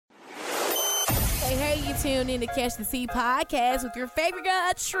Hey, you tuned in to Catch the Tea podcast with your favorite girl,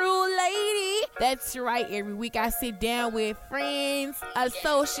 a true lady. That's right. Every week I sit down with friends,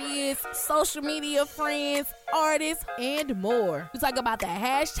 associates, social media friends, artists, and more. We talk about the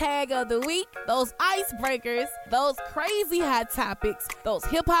hashtag of the week, those icebreakers, those crazy hot topics, those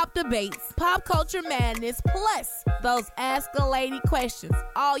hip-hop debates, pop culture madness, plus those Ask a Lady questions.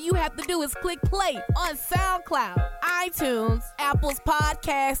 All you have to do is click play on SoundCloud, iTunes, Apple's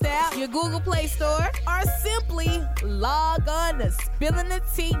podcast app, your Google Play Store, or simply log on to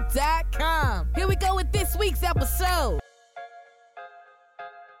spillingthetea.com. Here we go with this week's episode.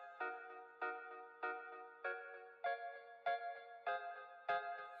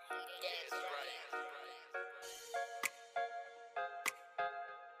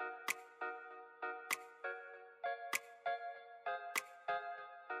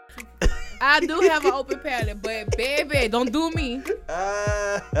 I do have an open palate, but baby, don't do me.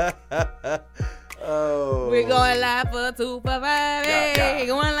 Oh. We're going live for 2 for 5. Hey,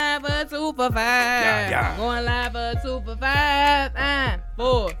 going live for 2 for 5. Going live for 2 for 5.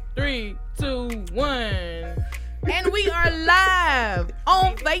 4, 3, 2, 1. And we are live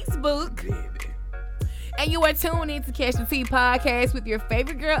on Facebook. And you are tuned in to Catch the Tea podcast with your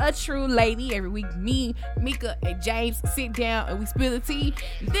favorite girl, a true lady. Every week, me, Mika, and James sit down and we spill the tea.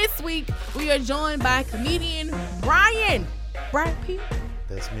 This week, we are joined by comedian Brian P.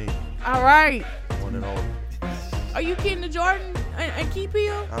 That's me. All right. One and only. Are you kidding the Jordan and Keep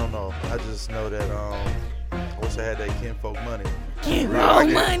Hill? I don't know. I just know that I wish I had that kinfolk money. Kinfolk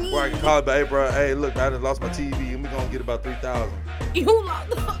money. Where I can call it back, hey, bro. Hey, look, I just lost my TV and we're going to get about $3,000. You lost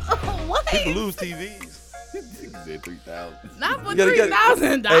what? People lose TVs. Said 3,000. Not for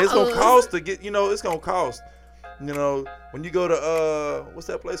 $3,000. Hey, it's gonna cost to get. It's gonna cost. When you go to what's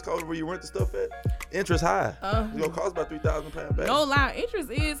that place called where you rent the stuff at? Interest high. It's gonna cost about £3,000 back. No lie, interest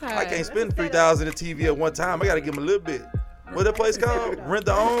is high. I can't spend $3,000 a TV at one time. I gotta give them a little bit. What that place called? Rent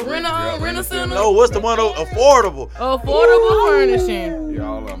to own. Rent a center. No, what's the one affordable? Affordable furnishing. Yeah,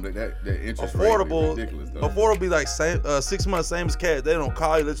 all of them. That interest Affordable. rate is ridiculous, though. Affordable be like 6 months, same as cash. They don't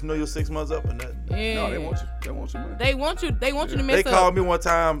call you, let you know you're 6 months up and nothing. Yeah. No, they want you. They want your money. They want you to mess They up. called me one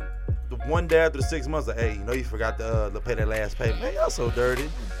time, the one day after the 6 months, like, hey, you forgot to pay that last payment. Man, y'all so dirty.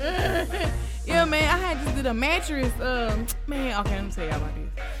 Yeah, man, I had just did a mattress. Man, okay, let me tell y'all about this.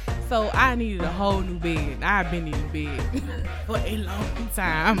 So I needed a whole new bed. I've been needing a bed for a long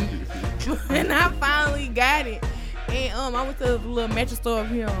time. And I finally got it. And I went to the little mattress store up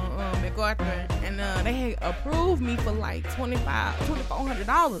here on MacArthur, and they had approved me for like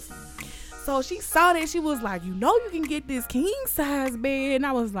 $2,400. So she saw that, she was like, you can get this king size bed. And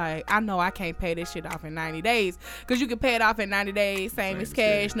I was like, I know I can't pay this shit off in 90 days. Because you can pay it off in 90 days, same as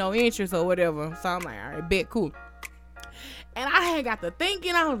cash, no interest or whatever. So I'm like, all right, bet, cool. And I had got to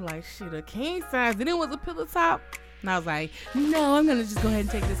thinking, I was like, shit, a king size. Then it was a pillow top. And I was like, no, I'm going to just go ahead and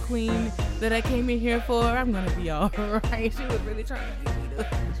take this queen that I came in here for. I'm going to be all right. She was really trying to get me to.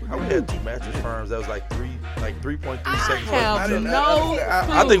 I had 2 mattress firms that was like 3.3 I seconds. have no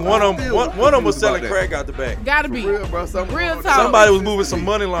I think one of them was selling crack out the back. Gotta be. For real, bro. Real talk. Somebody was moving some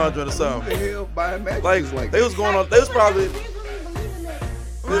money laundering or Who something. the hell buying mattresses like They was going on. They was probably.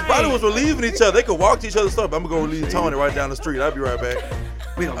 His body was relieving each other. They could walk to each other's stuff. I'm gonna go relieve Tony right down the street. I'll be right back.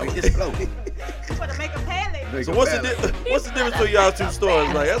 We don't make this flow. So what's the difference between y'all two stores?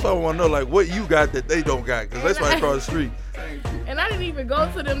 Like, that's what I want to know. Like, what you got that they don't got? Because that's right across the street. And I didn't even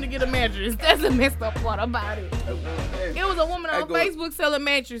go to them to get a mattress. That's the messed up part about it. It was a woman on Facebook selling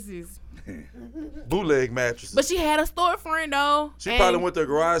mattresses. Bootleg mattresses. But she had a storefront though. She probably went to a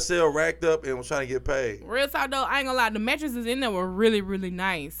garage sale, racked up, and was trying to get paid. Real talk though, I ain't gonna lie, the mattresses in there were really, really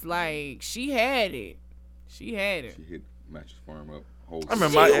nice. Like, she had it. She hit mattress firm up. I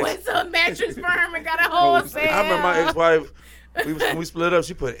remember She went to a mattress firm and got a whole sale. I remember my ex-wife, when we split up,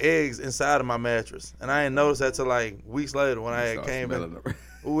 she put eggs inside of my mattress. And I didn't notice that till like weeks later when I came in.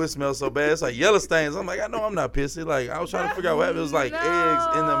 Ooh, it smells so bad. It's like yellow stains. I'm like, I know I'm not pissy. Like, I was trying to figure out what happened. It was like eggs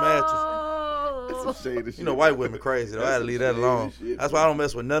in the mattress. White women crazy though. I had to leave that alone. That's why I don't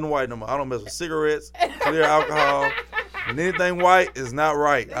mess with nothing white no more. I don't mess with cigarettes, clear alcohol. And anything white is not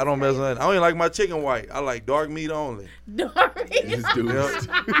right. I don't mess with it. I don't even like my chicken white. I like dark meat only. Dark meat. Yep. I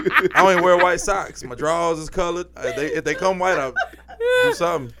don't even wear white socks. My drawers is colored. If they come white, I'll do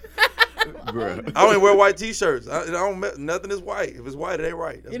something. Bruh. I don't even wear white t-shirts. Nothing is white. If it's white, it ain't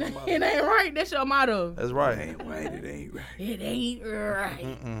right. That's my motto. It ain't right. That's your motto. That's right. It ain't white. It ain't right. It ain't right.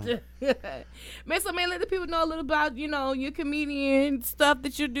 Man, so let the people know a little about, your comedian stuff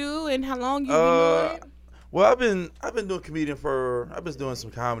that you do and how long you've been doing it. Well, I've been doing doing some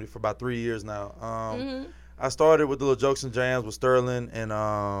comedy for about 3 years now. I started with the little jokes and jams with Sterling and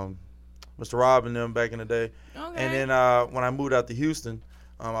Mr. Rob and them back in the day. Okay. And then when I moved out to Houston,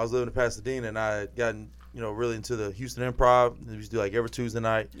 I was living in Pasadena, and I had gotten really into the Houston Improv. We used to do like every Tuesday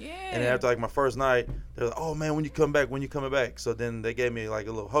night. Yeah. And then after like my first night, they were like, "Oh man, when you coming back? When you coming back?" So then they gave me like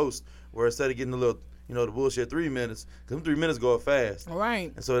a little host where instead of getting a little, the bullshit 3 minutes, because them 3 minutes go up fast. All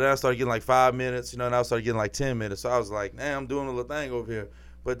right. And so then I started getting like 5 minutes, and I started getting like 10 minutes. So I was like, "Nah, I'm doing a little thing over here."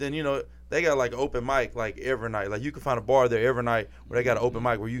 But then they got like an open mic like every night. Like you can find a bar there every night where they got an open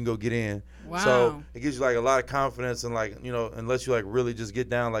mic where you can go get in. Wow. So it gives you like a lot of confidence and like unless you like really just get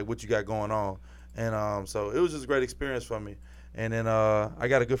down like what you got going on. And so it was just a great experience for me. And then I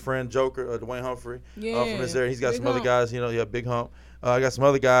got a good friend, Joker, Dwayne Humphrey, from this area. He's got some other guys, Big Hump. I got some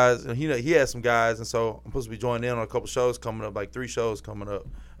other guys, and he has some guys, and so I'm supposed to be joining in on a couple shows coming up, like 3 shows coming up.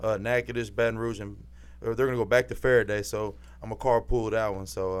 Natchitoches, Baton Rouge, and they're going to go back to Faraday, so I'm going to carpool that one.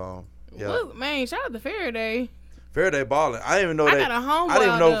 So, yeah. Look, man, shout out to Faraday. Faraday balling. I didn't even know I got a homeboy I didn't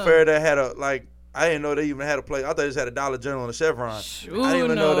even know though. Faraday had I didn't know they even had a place. I thought they just had a Dollar General and a Chevron. Sure I didn't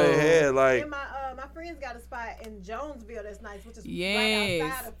even know they had like. And my friends got a spot in Jonesville that's nice, which is right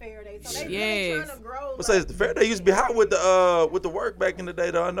outside of Faraday. So they really trying to grow. But say the Faraday used to be hot with the work back in the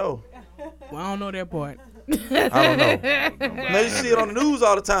day, though. I know. Well, I don't know that part. I don't know. Now you see it on the news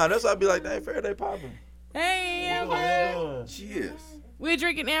all the time. That's why I be like, dang, Faraday popping. Hey, Amber. Cheers. We're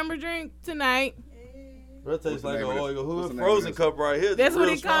drinking Amber drink tonight. That tastes like a hood frozen cup right here. That's what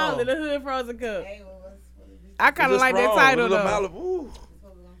he called it, a hood frozen cup. I kind of like that title though. Malibu.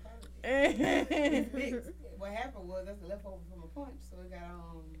 What happened was that's the leftover from a punch, so it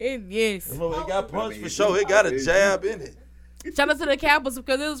got Yes. It got punch for sure. It got a jab in it. Shout out to the Capitals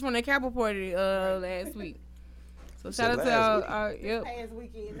because it was from the Capitol party last week. So shout out to our last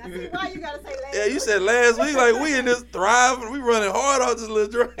weekend. Now see why you gotta say last. Yeah, you said last week like we in this thriving. We running hard off this little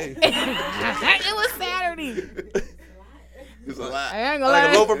drink. It was Saturday. It's a lot. I ain't gonna Like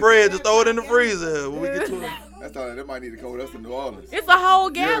lie. a loaf of bread, just throw it in the freezer when we get to it. That's all that might need to come with us to New Orleans. It's a whole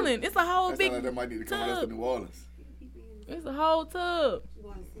gallon. It's a whole That's big all that might need to come with us to New Orleans. It's a whole tub.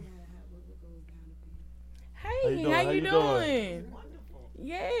 Hey, how you doing?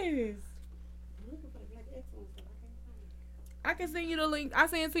 Yes. I can send you the link. I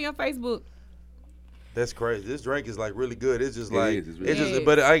send it to your Facebook. That's crazy. This drink is like really good. It's just like It's really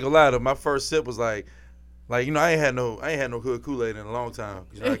but I ain't gonna lie though. My first sip was like I ain't had no hood Kool-Aid in a long time.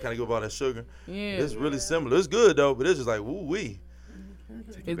 I kind of give all that sugar. Yeah. It's really similar. It's good though, but it's just like woo wee.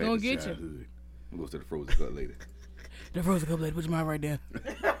 It's gonna get you. We'll go to the frozen cut later. The frozen cup lady, put your mouth right there.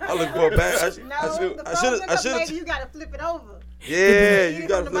 I look for a bag. I should. You gotta flip it over. Yeah, you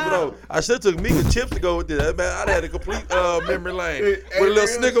gotta flip it over. I should have took Mika chips to go with this. Man, I'd had a complete memory lane with a little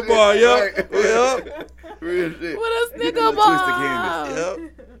Snicker bar. Yep. Real shit. What a Snicker bar. Yep.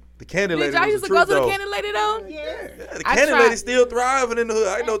 The candy lady. Did y'all used to go to the candy lady though? Yeah. The candy lady still thriving in the hood.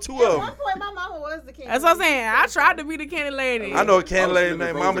 I know 2 of At them. one point, my mama was the candy. That's what I'm saying. I tried to be the candy lady. I know a candy lady looking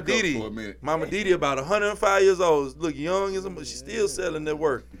named for Mama Frozen Cup Didi. for a minute. Mama Didi about 105 years old. Look young as a, but she's still selling that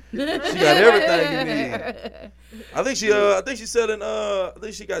work. She got everything you need. I think she's selling I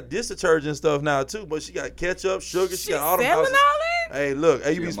think she got dish detergent and stuff now too, but she got ketchup, sugar, she got all them selling houses. all that? Hey, look,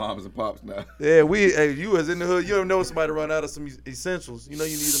 hey, you be moms and pops now. yeah, you was in the hood. You ever know somebody run out of some essentials? You know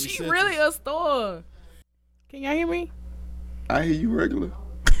you need them She essentials. really a store. Can y'all hear me? I hear you regular.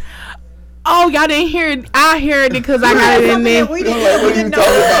 Oh, y'all didn't hear it. I heard it because I got it in there. We didn't know.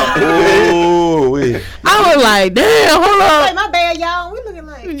 Oh, wait. I was like, damn, hold Hey, up. my bad, y'all. We looking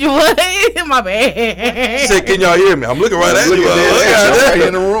like. What? My bad. She said, "Can y'all hear me?" I'm looking right at you. Look Look at at that. that.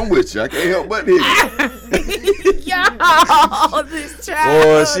 In the room with you. I can't help but hear you. Y'all, this child.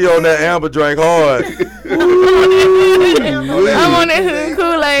 Boy, she on that amber drink hard. I'm on that hood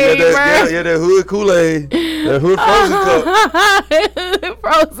Kool-Aid, bro. that hood Kool-Aid. That hood frozen cup.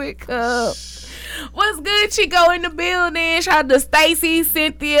 Frozen cup. What's good, Chico in the building? Shout out to Stacy,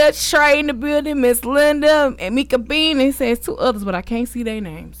 Cynthia, Trey in the building, Miss Linda, and Mika Bean. It says 2 others, but I can't see their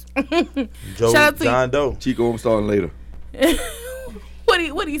names. Joe, Shout out to John Doe. Chico, I'm starting later.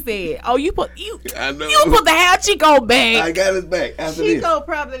 What he said? Oh, you put I know. you put the hair Chico back. I got his back after this. Chico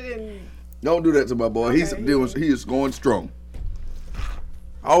probably didn't. Don't do that to my boy. He is going strong.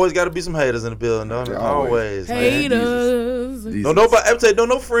 Always got to be some haters in the building, don't it? Yeah, always. Man. Haters. Jesus. No, nobody. I'm saying,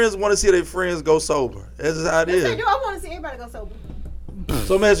 no friends want to see their friends go sober. That's just how it I is. I want to see everybody go sober.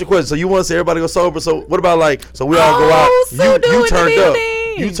 So let me ask you a question. So you want to see everybody go sober? So what about so we all go Oh, out? so do You it turned in up.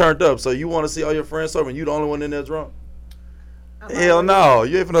 the You turned up. So you want to see all your friends sober, and you the only one in there drunk? Hell no,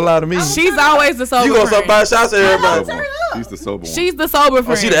 you ain't finna lie to me. She's always the sober You gonna friend. start buying shots at everybody. Turn She's the sober one. She's the sober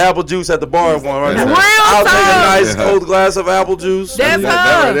friend. Oh, she the apple juice at the bar one right there. Real I'll take a talk. nice cold glass of apple juice. That's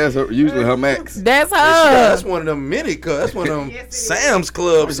her. That's her, usually her max. That's her. That's one of them mini cups. That's one of them Sam's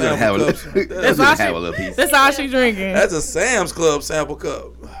Club She's gonna sample have cups. That's a all little piece. That's all she drinking. That's a Sam's Club sample cup.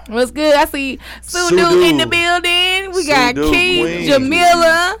 What's good? I see Sudu in the building. We got Sudu, Keith, Queen.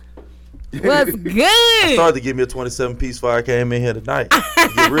 Jamila. What's good? Started to give me a 27-piece before I came in here tonight.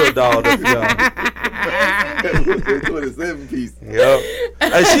 Get real dolled up for y'all. 27 piece. Yep.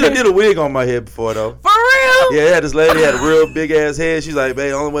 Hey, she done did a wig on my head before though. For real? Yeah, this lady had a real big ass head. She's like,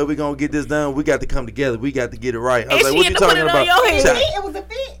 babe, only way we gonna get this done, we got to come together. We got to get it right. I was And like, she what had you to put talking it on about? your head. She said, It was a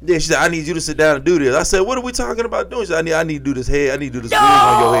fit. yeah, she said, I need you to sit down and do this. I said, what are we talking about doing? She said, I need to do this head. I need to do this wig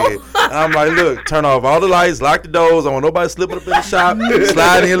on your head. And I'm like, look, turn off all the lights, lock the doors. I don't want nobody slipping up in the shop,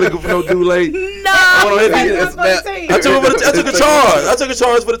 sliding in looking for no douche. No. I took a charge. I took a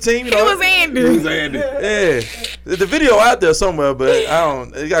charge for the team. You It know. was Andy. Who's Andy? Yeah, the video out there somewhere, but I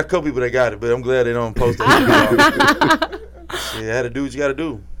don't. It got a couple people that got it, but I'm glad they don't post it. Yeah, had to do what you got to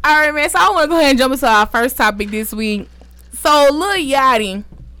do. All right, man. So I want to go ahead and jump into our first topic this week. So Lil Yachty,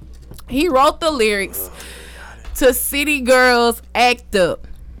 he wrote the lyrics to City Girls Act Up.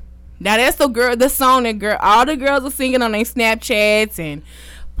 Now that's the song that all the girls are singing on their Snapchats and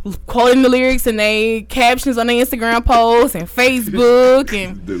quoting the lyrics and they captions on their Instagram posts and Facebook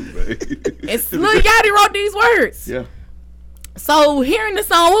and Dude, man. it's Lil Yachty wrote these words. Yeah. So hearing the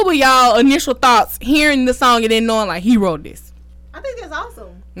song, what were y'all initial thoughts hearing the song and then knowing like he wrote this? I think that's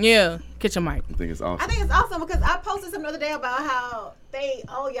awesome. Yeah, get your mic. I think it's awesome. I think it's awesome because I posted something the other day about how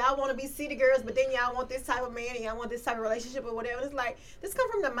y'all want to be city girls, but then y'all want this type of man and y'all want this type of relationship or whatever. It's like, this come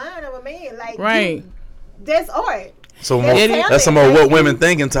from the mind of a man. Like, Right. That's art. So That's that's some talent. more what women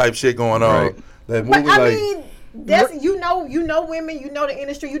thinking type shit going on. Right. That But movie I like. mean, that's you know women, you know the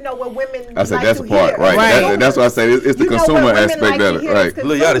industry, you know what women. I said like that's to a part, hear. right? Right. That's why I say it's the You know what consumer women aspect like to of it, hear right? as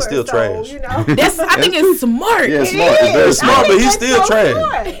Lil Yachty's consumers, still trash. You know. I think it's smart. Yeah, It smart. It's very is. smart, I but think he's that's still so trash.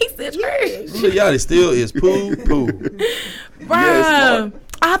 smart. He's still trash. Lil Yachty still is poo. Bruh.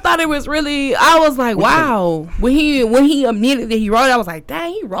 I thought it was really. I was like, wow. When he admitted that he wrote it, I was like,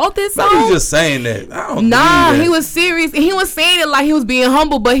 dang, he wrote this song. He's just saying that. I don't Nah, believe that. he was serious. And he was saying it like he was being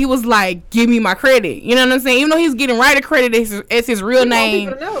humble, but he was like, give me my credit. You know what I'm saying? Even though he's getting writer credit as his real He want name.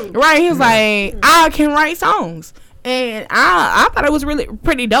 people to know. Right. He was like, I can write songs. And I thought it was really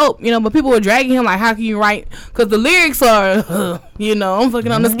pretty dope, you know, but people were dragging him like, how can you write? Because the lyrics are, you know, I'm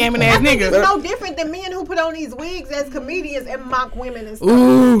fucking on the scamming ass I think nigga. it's no different than men who put on these wigs as comedians and mock women and stuff.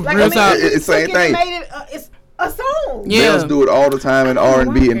 Ooh, like, real I mean, talk. you It's same took it and thing. made it, it's a song. Yeah. Males do it all the time in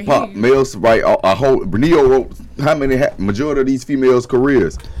R&B and right. pop. Males write a whole. Neo wrote majority of these females'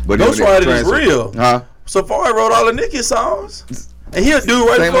 careers, but then when they Ghostwriting is transfer- real. Huh? Safari wrote all the Nicki songs. And he'll do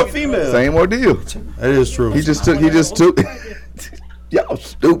right for a female. Same ordeal. That is true. He just took. Y'all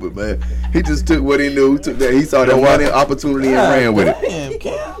stupid, man. He just took what he knew. Took that. He saw that one opportunity and ran with it. Damn,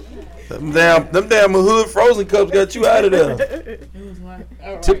 Cam. Them damn hood frozen cups got you out of there.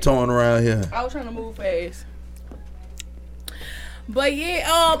 Tiptoeing around here. I was trying to move fast. But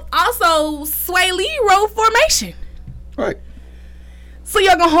yeah, also Sway Lee wrote Formation. Right. So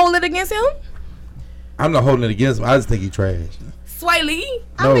y'all gonna hold it against him? I'm not holding it against him. I just think he trash. Sway Lee?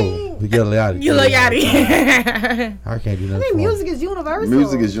 No, mean, we get Yachty. You look Yachty. I can't do nothing. I think for him. music is universal.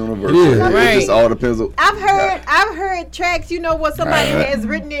 Music is universal. It is. It just all depends on. I've heard tracks, you know, what somebody has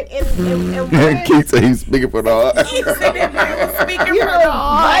written it in And Keith said he's speaking for the heart. Speaking you for know, the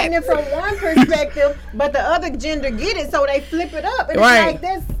heart. writing it from one perspective, but the other gender get it, so they flip it up. And Right. it's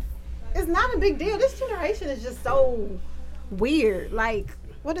like, it's not a big deal. This generation is just so weird. Like,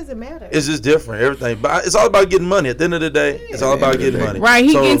 what does it matter? It's just different, everything. But it's all about getting money. At the end of the day, it's all about getting money. Right,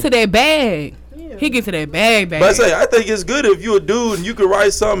 he So- get into that bag. Yeah. He get to that bag. But I think it's good if you a dude and you can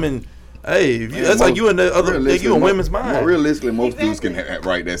write something. And, hey, if you, that's like you in the other, like you in women's mind. Realistically, most dudes can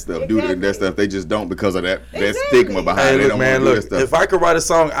write that stuff, do that Exactly. stuff. They just don't because of that Exactly. stigma behind Hey, it. They look, don't man, want to do look. that If stuff. I could write a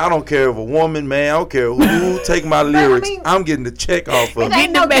song, I don't care if a woman, man, I don't care who take my lyrics. mean- I'm getting the check off of It it.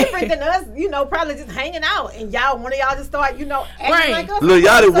 ain't no the bag. different than us, you know, probably just hanging out, and one of y'all just start, you know, acting Right. like us. Lil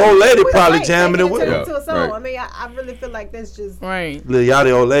Yachty, So old lady we probably might jamming make it with into- him. into a song. Right. I mean, I really feel like that's just. Right. Lil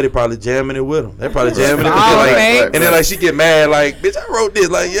Yachty old lady probably jamming it with him. They probably jamming it. all Like, fake. and then like she get mad, like, bitch, I wrote this.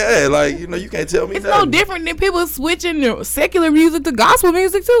 Like, yeah, like, you know, you can't tell me It's no nothing. different than people switching their secular music to gospel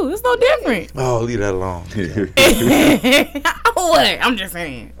music too. It's no different. Oh, leave that alone. What? I'm just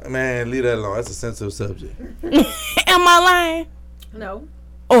saying. Man, leave that alone. That's a sensitive subject. Am I lying? No.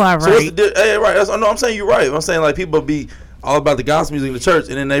 Oh, all So what's right. the hey, right? No, I'm saying you're right. I'm saying like people be all about the gospel music in the church,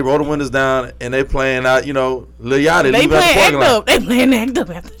 and then they roll the windows down and they playing out, you know, Lil Yachty. They leave out the playing parking act lot. up. They playing act up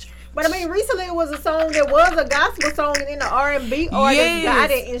after church. But I mean, recently it was a song that was a gospel song and then the R&B artist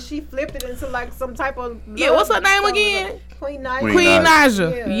got it and she flipped it into like some type of what's her name again? Queen Naija. Queen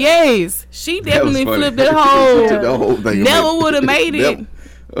Naija. Yeah. Yes, she definitely flipped it whole. The whole thing. Never would have made it.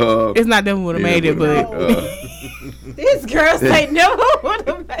 It's not never would have made it, but this girl say never would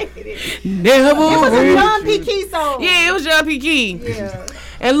have made it. Never. It was a John P. Key song. Yeah, it was John P. Key. Yeah.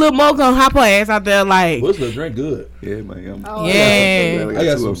 And Lil Mo gonna hop her ass out there like. What's the drink good? Yeah, man. Yeah. I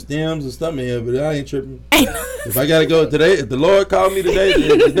got some stems and stuff in here, but I ain't tripping. If I gotta go today, if the Lord called me today,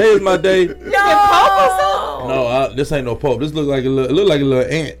 today is my day. No, this ain't no Pope. This look like a little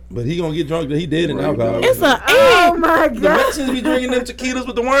ant, but he gonna get drunk. He dead in alcohol. It's an ant. Oh my The God. Mexicans be drinking them tequilas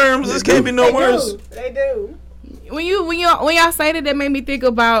with the worms. This can't be no worse. They do. When y'all say that made me think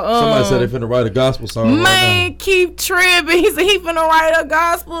about Somebody said they finna write a gospel song. Man, keep tripping. He said he finna write a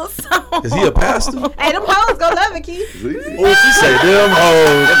gospel song. Is he a pastor? Hey, them hoes gonna love it, Keith. Oh, she say them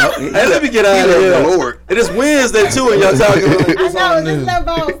hoes. Hey, let me get out of here. The Lord. It is Wednesday too, and y'all talking about I know, it's just that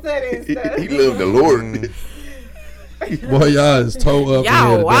ball study stuff. He loved the Lord. Boy, y'all is toe up.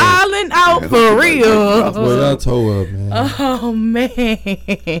 Y'all wildin' out for real. Boy, y'all toe up, man. Oh man.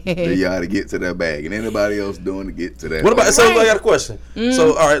 Lil Yachty get to that bag, and anybody else doing to get to that. What about? bag. So I got a question.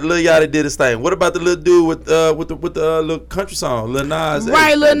 So all right, Lil Yachty did his thing. What about the little dude with the little country song, Lil Nas? X?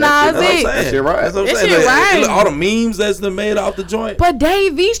 Right, Lil Nas That's what I'm X. saying. That shit right. That's what I'm That saying. shit Like, right. all the memes that's been made off the joint. But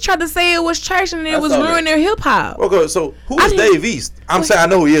Dave East tried to say it was trash and it was saw that. ruining their hip hop. Okay, so who I is didn't- Dave East? I'm saying I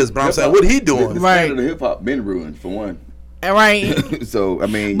know who he is, but I'm saying what he doing? The Right. standard of hip hop been ruined for one. Right. So I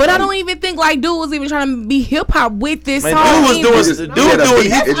mean, But I don't even think like dude was even trying to be hip hop with this Man, song. dude was either. doing just- dude yeah, the doing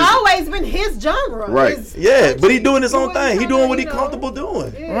beat- his, it It's just- always been his genre. Right. It's yeah, but he doing his do own what thing. He he's doing trying what to, he you know. comfortable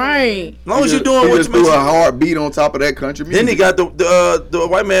doing. Yeah. Right. As long as you he doing what just you threw makes a you. hard beat on top of that country music. Then he got the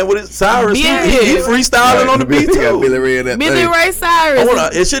white man with his Cyrus. Yeah. He freestyling on the beat He got Billy too. Ray in that Billy thing. Ray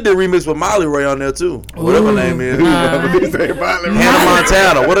Cyrus. It should do remix with Molly Ray on there too. Whatever her name is. He said Billy Ray. Hannah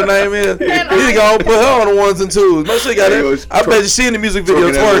Montana. What her name is? He gonna put her on the ones and twos. No, she got it. I bet you she in the music video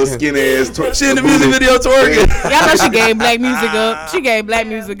Twerking that little twerking. skinny ass. She in the music video twerking. Y'all know she gave black music up. She gave black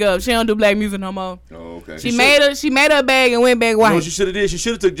music up. She don't do black music no more. Oh, okay. She made her bag and went back You know what white. she should have did? She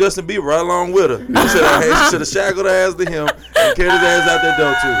should have took Justin Bieber right along with her. She should have shackled her ass to him and carried his ass out that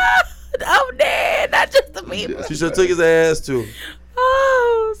door too. I'm dead. Not just the people. She should have took his ass too.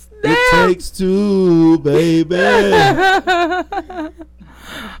 Oh, snap. It takes two, baby.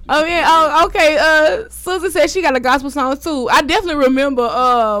 Oh yeah. Oh, okay. Susie said she got a gospel song too. I definitely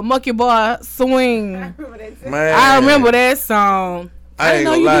remember Monkey Boy Swing. Man, I remember that song. I ain't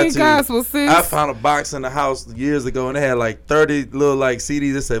know gonna you lie did to you. gospel, sis. I found a box in the house years ago and they had like 30 little like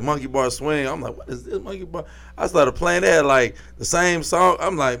CDs that said Monkey Bar Swing. I'm like, what is this Monkey Bar? I started playing that like the same song.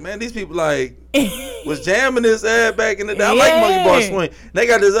 I'm like, man, these people like was jamming this ad back in the day. I like Monkey Bar Yeah. Swing. They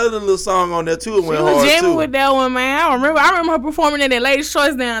got this other little song on there too. It She went was hard jamming too. with that one, man. I remember her performing at that Ladies'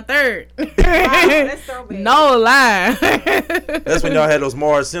 Choice down third. That's so bad. No lie. That's when y'all had those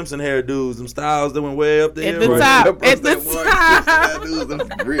Mars Simpson hairdos, them styles that went way up there. At the right? top. At the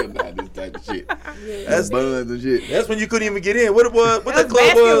top. Real about this type of shit. That's- That's buns and shit. That's when you couldn't even get in. What it was? What that That's club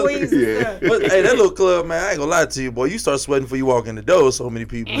basket was? weaves and Yeah. stuff. But, hey, that little club, man, I ain't gonna lie to you, boy. You start sweating before you walk in the door. So many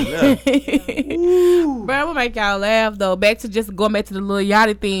people in there. Bro, I'm gonna make y'all laugh though. Back to just going back to the Lil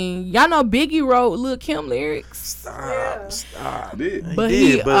Yachty thing. Y'all know Biggie wrote Lil Kim lyrics, Stop. Did. but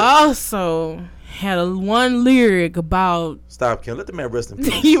did, he but- also had one lyric about. Stop, Kim. Let the man rest in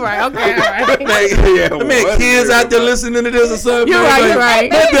peace. You right? Okay, all right. The man, kids out there listening to this or something. You're man, right, like, you're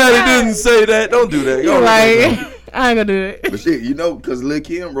right. My daddy didn't say that. Don't do that. You're right. I ain't gonna do it. But shit, you know, because Lil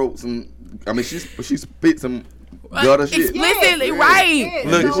Kim wrote some. I mean, she spit some gutter shit. Explicitly, Yeah. right?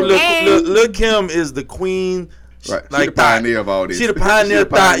 Yeah. Look, Kim is the queen. Right. She Like the pioneer of all this. She the pioneer of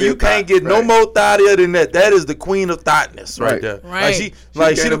thought. You can't get no more thottier than that. That is the queen of thoughtness right, Right. there. Right. She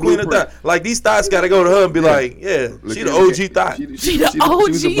got the a queen of blueprint. thought. Like these thoughts gotta go to her and be like, yeah, she the OG thought. She the was a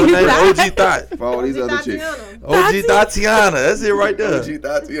OG Her name thought. is OG thought. For all these other chicks. Tatiana. OG Tatiana. That's it right there. OG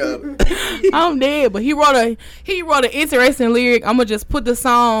Tatiana. I'm dead, but he wrote an interesting lyric. I'm gonna just put the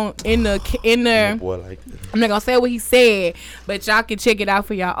song in there. Boy, like that. I'm not gonna say what he said, but y'all can check it out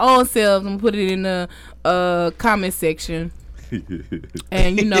for your own selves. I'm gonna put it in the comment section.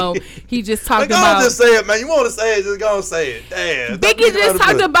 And you know, he just talked Like, go about. just say it, man. You want to say it, just go and say it. Damn. Biggie just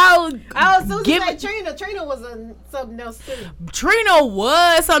talked about. I was supposed to Give say it- Trina. Trina was something else too. Trina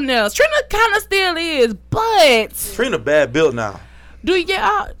was something else. Trina kind of still is, but Trina bad built now. do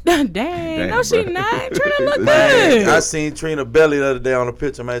y'all? Dang, no, she bro. not. Trina look Man, good. I seen Trina belly the other day on a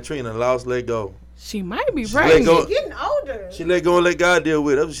picture, man. Trina lost leg go. She might be let pregnant. go. She's getting older. She let go and let God deal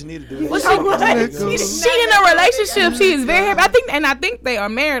with it. That's what she need to do. Well, she in a relationship. She is very happy. I think they are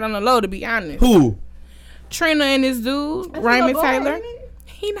married on the low. To be honest, Who? Trina and this dude, That's Raymond a little boy, Taylor. ain't it?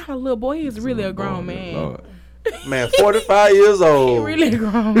 He not a little boy. He's really a grown man. Lord. Man, 45 years He old. really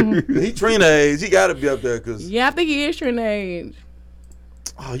grown. He Trina age. He got to be up there because. Yeah, I think he is Trina age.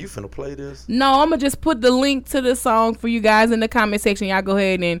 Oh, you finna play this? No, I'm gonna just put the link to the song for you guys in the comment section. Y'all go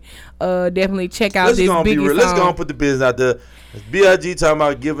ahead and definitely check out this Biggie song. Let's go and put the business out there. It's B.I.G. talking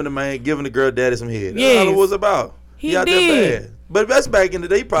about giving the girl daddy some head. That's all it was about. He out did. there bad. But that's back in the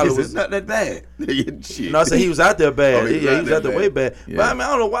day. He probably was. It's not that bad. Shit. No, I said he was out there bad. Oh, he was out there way bad. Yeah. But I mean, I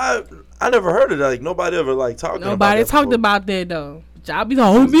don't know why. I never heard of that. Like nobody ever talking about Nobody that talked before. about that though. Y'all be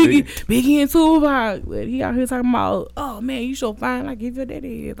like, oh, Biggie and Tupac. But he out here talking about, oh man, you so fine. I give your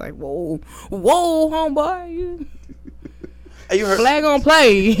daddy. It's like, whoa, homeboy. Hey, you heard? Flag on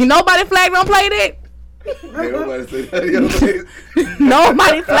play. Nobody flag don't play that. Hey, nobody say that.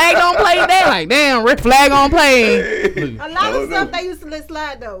 Nobody flag don't play that. Like, damn, Rick flag on play. A lot of stuff they used to let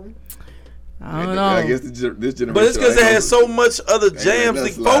slide though. I don't know. I guess this generation. But it's because they had so much other jams to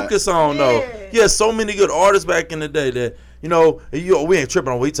slide. focus on, though. Yeah. Yeah, so many good artists back in the day that, we ain't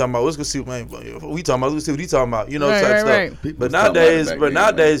tripping on what he talking about. Let's go see what we talking about. Let's see what he talking about. Right, type stuff. right. People But was talking about it back then,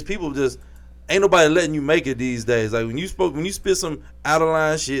 nowadays, people just ain't nobody letting you make it these days. Like when you spit some out of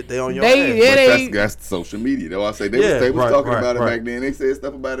line shit, they on your ass. But that's social media. That's why I say they was talking about it right. back then. They said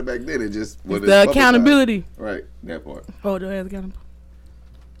stuff about it back then. It just was The accountability. Right, that part. Oh, the accountability.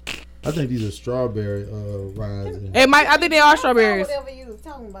 I think these are strawberry rinds. Hey, Mike, I think they are strawberries. Whatever you was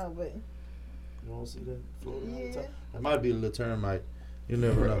talking about, but You don't see that? yeah. It might be a little termite. You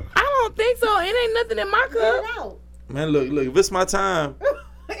never know. I don't think so. It ain't nothing in my Get cup. it out. Man, look, if it's my time,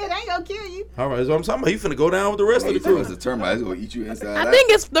 It ain't gonna kill you. all right, that's what I'm talking about. You finna go down with the rest of the crew. It's a termite. It's gonna eat you inside out. I think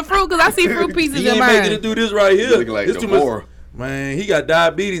it's the fruit because I see fruit pieces He in ain't mine. making it do this right here. You look like It's the too much. whore. Man, he got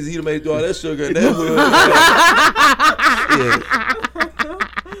diabetes. He done made do all that sugar in that hood.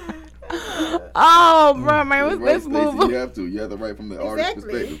 Oh, bro, man, Right, let's Stacey, move on. You have to write from the artist's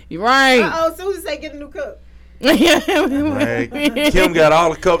Exactly. perspective. You're right. Oh, Susie say get a new cup. Man, Kim got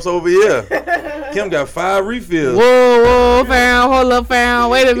all the cups over here. Kim got 5 refills. Whoa, fam, hold up, fam.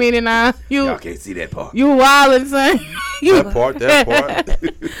 Wait a minute now. Y'all can't see that part. You wildin', son. That part.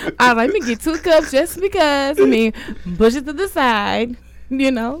 I was like, let me get 2 cups just because. Push it to the side, She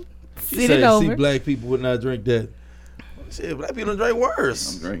sit said, it over. see, black people would not drink that. Shit, black people drink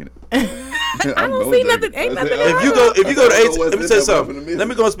worse. I'm drinking it. I don't see nothing. Ain't nothing. If you go to I don't know let me what's say in there, something. Let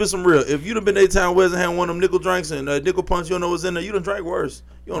me go and spit some real. If you done been to A-Town West and had one of them nickel drinks and nickel punch, you don't know what's in there. You done drank worse.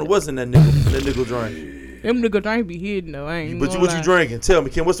 You don't know what's in that nickel drink. Them nigga drink be hidden though. I ain't. But what you drinking? Tell me,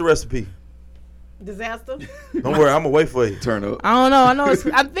 Kim. What's the recipe? Disaster. Don't worry, I'm gonna wait for you. Turn up. I don't know. I know.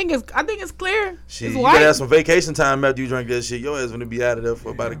 I think it's clear. Shit, It's you white. better have some vacation time after you drink that shit. Your ass gonna be out of there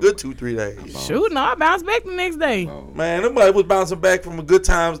for about a good 2-3 days. Shoot, no, I bounce back the next day. Man, nobody was bouncing back from a good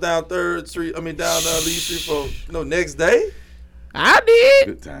times down 3rd Street. Lee Street for next day. I did.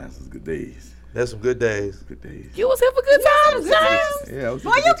 Good times is good days. That's some good days. Good days. You was here for good times, James. Yeah, I was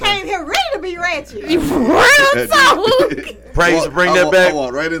Boy, you came here ready to be ratchet. Real talk. Praise bring that back. I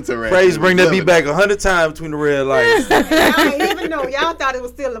want right into right. Praise bring that beat back 100 times between the red lights. I ain't even know. Y'all thought it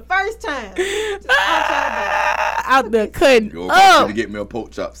was still the first time. Just Out there cutting Go back up. to get me a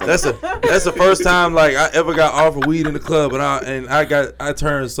pork chop. That's the first time like I ever got offered weed in the club, and I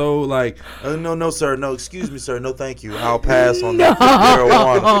turned so like no sir, no, excuse me sir, no thank you, I'll pass on that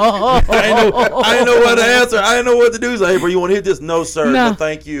marijuana. I didn't know what to answer. I didn't know what to do. He's like, hey bro, you want to hit this? No sir, no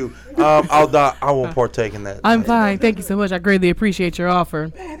thank you. I'll die. I won't partake in that. I'm fine. Thank you so much. I greatly appreciate your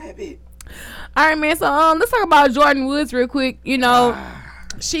offer. All right, man. So let's talk about Jordyn Woods real quick.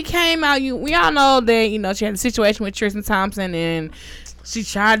 She came out. We all know that she had a situation with Tristan Thompson, and she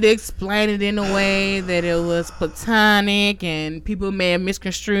tried to explain it in a way that it was platonic, and people may have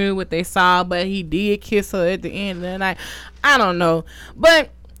misconstrued what they saw. But he did kiss her at the end of the night. I don't know, but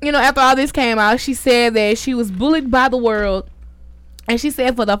after all this came out, she said that she was bullied by the world, and she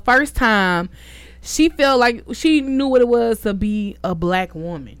said for the first time, she felt like she knew what it was to be a black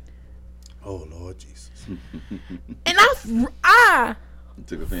woman. Oh Lord Jesus! And I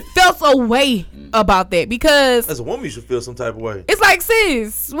Took offense. felt a way about that because As a woman, you should feel some type of way. it's like,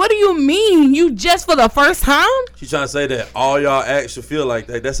 sis, what do you mean? You just for the first time? She's trying to say that all y'all acts should feel like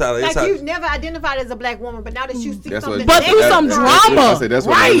that. That's how. like you never identified as a black woman, but now that you see That's something, what- But through some that's- drama, I say that's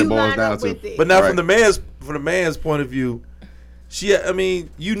what right? it boils down to. But now Right. from the man's point of view,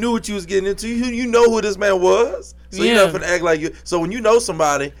 you knew what you was getting into. You know who this man was. So you're not finna act like you. So when you know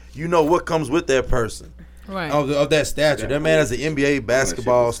somebody, you know what comes with that person. Right. Of that stature. That man is an NBA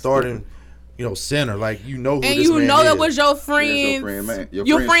basketball starting, center. Like you know who and this you man know that is. was your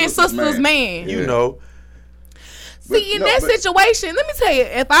friend's sister's man. You know. See, in that situation, let me tell you,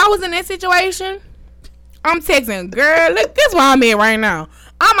 if I was in that situation, I'm texting, girl, look, this is where I'm at right now.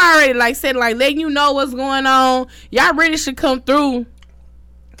 I'm already letting you know what's going on. Y'all really should come through.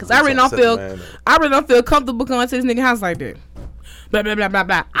 Cause I really don't feel comfortable going to this nigga house like that. Blah blah blah blah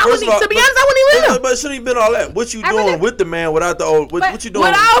blah. To be honest, I wouldn't even live. But shouldn't have been all that. What you doing with the man without the old? What you doing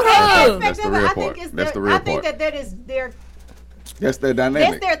without her? That's the real part. That's the real part. I think that is their. That's their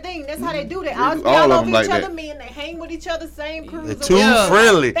dynamic. That's their thing. That's how they do that. All of them like that. Men, they hang with each other, same crews. They're too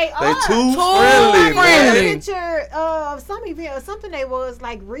friendly. They too friendly. Picture of some event or something they was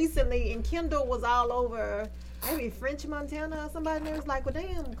like recently, and Kendall was all over. Maybe French Montana or somebody. And it was like, well,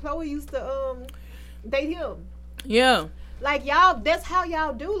 damn, Chloe used to date him. Yeah. Like y'all, that's how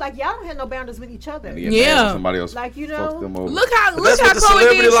y'all do. Like y'all don't have no boundaries with each other. Yeah. Somebody else like them over. Look how that's what the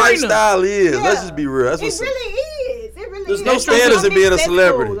celebrity lifestyle is. Yeah. Let's just be real. That's it really is. It really there's is. no standards in being a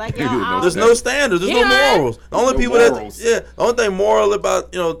celebrity. Like, there's no standards. There's no morals. The only people the only thing moral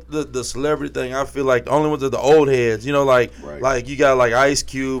about the celebrity thing, I feel like the only ones are the old heads. Like you got like Ice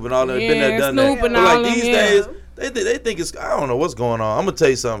Cube and all that. Been there, done that. But like these days. They think it's, I don't know what's going on. I'm going to tell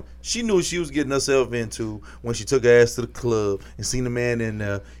you something. She knew what she was getting herself into when she took her ass to the club and seen the man in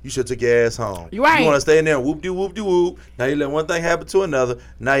there. You should have took your ass home. You right. You want to stay in there and whoop-de-whoop-de-whoop. Now you let one thing happen to another.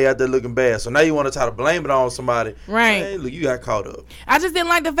 Now you're out there looking bad. So now you want to try to blame it on somebody. Right. Hey, look, you got caught up. I just didn't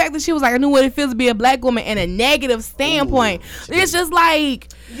like the fact that she was like, I knew what it feels to be a black woman in a negative standpoint. It's just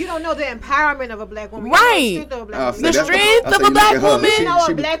like... You don't know the empowerment of a black woman. Right. The strength of a black woman. You know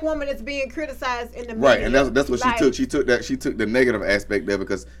a black woman is being criticized in the media. Right, and that's what she took. She took the negative aspect there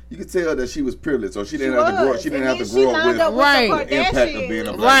because you could tell that she was privileged, so she didn't have to grow. She didn't have to grow up with the impact of being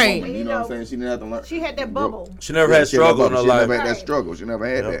a black woman. You know what I'm saying? She didn't have to learn. She had that bubble. She never had struggle in her life. She never had that struggle. She never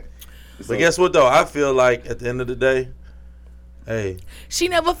had that. But guess what though? I feel like at the end of the day, hey, she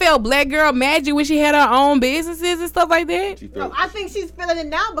never felt black girl magic when she had her own businesses and stuff like that. No, I think she's feeling it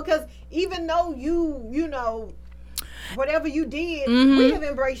now because even though you know whatever you did, we have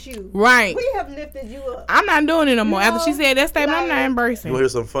embraced you. Right. We have lifted you up. I'm not doing it no more. After she said that statement, I'm not embracing. You want to hear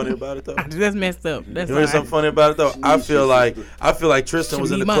something funny about it though? That's messed up. That's you want to hear something funny about it though? I feel like Tristan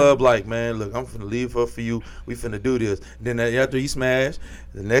was in the club like, man, look, I'm finna leave her for you. We finna do this. Then after he smashed,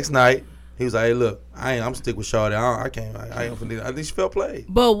 the next night, he was like, hey, look, I'm stick with Shawty. I think she felt played.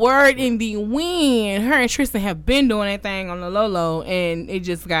 But word in the wind, her and Tristan have been doing that thing on the low, and it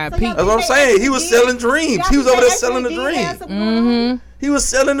just got peaked. That's what I'm saying. He was selling dreams. He was over there selling the dream. He was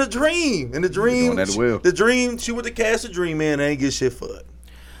selling the dream. And the dream, she went to cash the dream in and ain't get shit for it.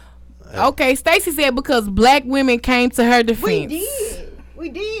 Okay, Stacey said because black women came to her defense. We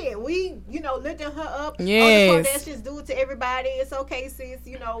did. We, lifting her up. Yes. All the Kardashians do it to everybody. It's okay, sis.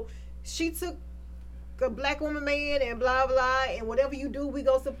 She took a black woman man and blah blah, and whatever you do, we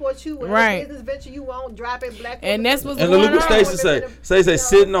go support you. Whatever business venture you want, drop it, black. And that's what's going on. And look what Stacey say. Stacey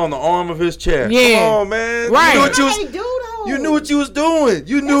sitting on the arm of his chair. Yeah. Come on, man. Right. You knew what you was doing.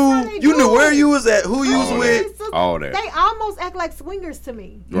 You knew where you was at, who you was with. All that. They almost act like swingers to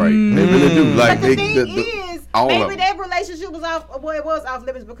me. Right. They really do. Like but the thing is, maybe that relationship was off. Well, it was off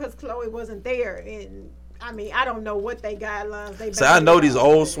limits because Chloe wasn't there, and I mean, I don't know what they guidelines they. So I know these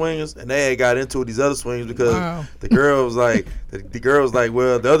old swingers, and they had got into with these other swingers because the girl was like,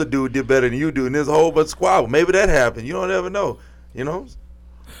 well, the other dude did better than you do, and there's a whole bunch of squabble. Maybe that happened. You don't ever know.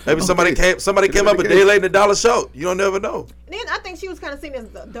 Maybe somebody came up a day late in the dollar show. You don't never know. And then I think she was kind of seen as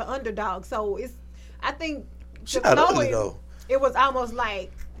the underdog. So I think she not ugly though. It was almost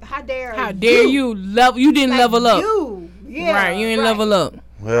like, how dare you love? You didn't level up. You didn't level up.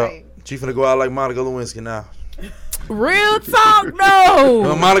 Well, she finna go out like Monica Lewinsky now. Real talk,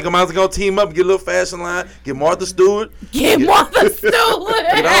 though. Monica might gonna team up, get a little fashion line, get Martha Stewart. Get Martha Stewart.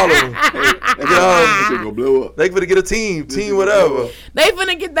 Get all of them. They gonna blow up. They finna get a team whatever. They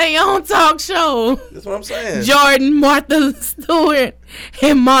finna get their own talk show. That's what I'm saying. Jordan, Martha Stewart,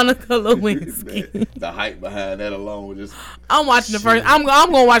 and Monica Lewinsky. The hype behind that alone was just. I'm watching the first. I'm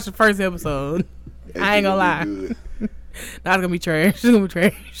gonna watch the first episode. I ain't gonna lie. That's gonna be trash. It's gonna be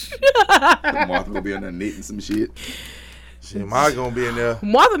trash. Martha gonna be in there knitting some shit. Shit, Martha gonna be in there.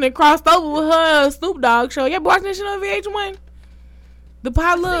 Martha then crossed over with her Snoop Dogg show. Y'all watching that shit on VH1? The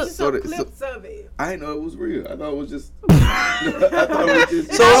pilot. Clips of it. I didn't know it was real. I thought it was just. So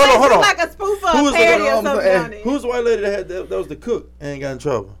hold on. Like a spoof of a parody or something. Who's the white lady that was the cook and ain't got in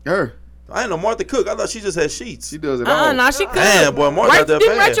trouble? Her. I ain't know Martha Cook. I thought she just had sheets. She does it all. No, she could. Damn, boy, Martha out there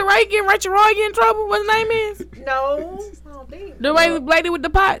Didn't bad. Rachel Roy get in trouble? What his name is? No, I don't think. The lady with the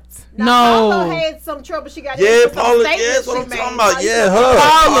pots. Paula had some trouble. She got Paula. Yeah, that's what I'm talking about. Yeah,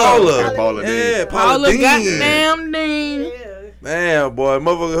 her. Paula. Yeah, Paula Dean. goddamn Dean. Yeah. Man, boy,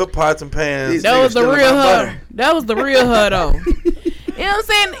 motherfucker, her pots and pans. That was the real her. That was the real her, though. You know what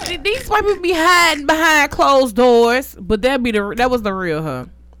I'm saying? These white people be hiding behind closed doors, but that was the real her.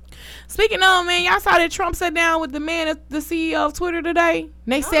 Speaking of, man, y'all saw that Trump sat down with the man, the CEO of Twitter today.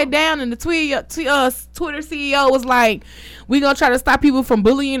 And they sat down, and the Twitter CEO was like, "We gonna try to stop people from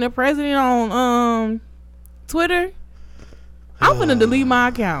bullying the president on Twitter." I'm gonna delete my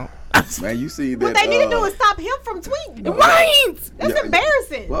account. Man, you see that? What they need to do is stop him from tweeting. Right. That's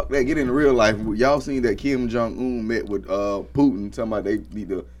embarrassing. Well, they get in real life. Y'all seen that Kim Jong-un met with Putin, talking about they need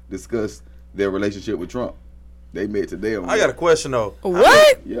to discuss their relationship with Trump. They met today. I got a question though.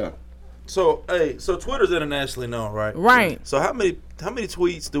 What? Yeah. So Twitter's internationally known, right? Right. So how many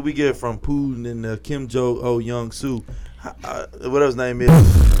tweets do we get from Putin and Kim Jong Soo? Whatever his name is,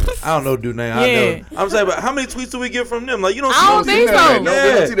 I don't know dude name. Yeah. I'm saying, but how many tweets do we get from them? Like you don't. I don't think so.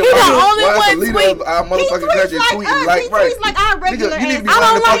 Yeah. He the only one tweet. Our motherfucking country tweeting like our regular you need to be I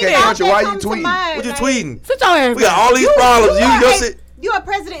don't like fucking that. country. Why you tweeting? What you tweeting? Sit your ass We got all these problems. You're a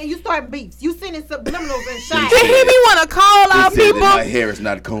president and you start beefs. You sending subliminals and shit. Did he be want to call out people? My hair is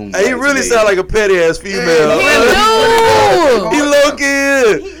not combed. He really sound like a petty ass female. He He look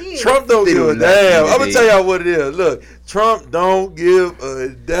good. Trump don't give a damn. I'm gonna tell y'all what it is. Look, Trump don't give a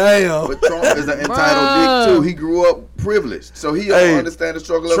damn. But Trump is an entitled dick too. He grew up privileged, so he don't understand the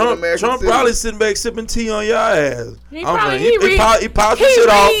struggle of an American Trump citizen. probably sitting back sipping tea on y'all ass. He pops the shit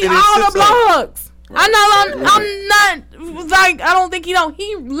off and he all sits the blogs. I know I'm not like I don't think he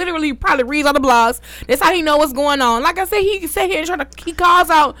literally probably reads all the blogs. That's how he know what's going on. Like I said, he sit here and he calls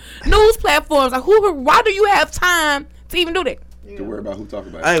out news platforms. Like why do you have time to even do that? To worry about who talk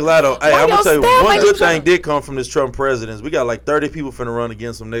about it. I ain't glad though. Hey, I'm gonna tell you one like good thing did come from this Trump presidency. We got like 30 people finna run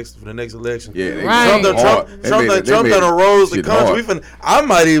against him for the next election. Yeah, right. Trump done arose the country. I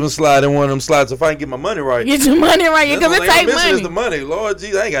might even slide in one of them slides if I can get my money right. Get your money right, because it take money. Is the money. Lord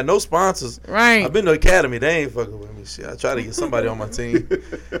Jesus, I ain't got no sponsors. Right. I've been to the academy. They ain't fucking with me. Shit, I try to get somebody on my team. I need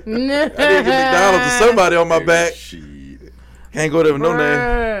to get McDonald's McDonald's or somebody on my back. Shit. Can't go there with no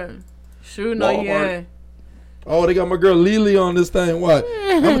name. Sure, no, yeah. Oh, they got my girl Lily on this thing. What?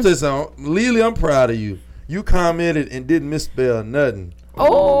 I'm gonna tell you something. Lily, I'm proud of you. You commented and didn't misspell nothing.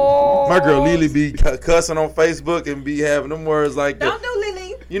 Oh. My girl Lily be cussing on Facebook and be having them words like that. Don't do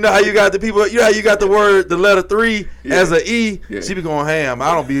Lily. You know how you got the people. You know how you got the word, the letter 3 as a E. Yeah. She be going ham.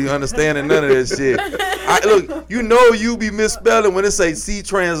 I don't be understanding none of that shit. Look, you know you be misspelling when it say C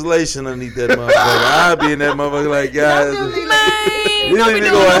translation underneath that motherfucker. I be in that motherfucker like, guys. Lily be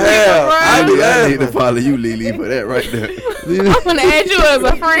going ham. I need to follow you, Lily, for that right there. I'm gonna add you as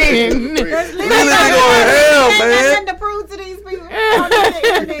a friend. Lily be going ham, man. To prove to these people.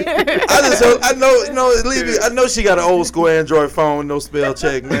 I know she got an old school Android phone with no spell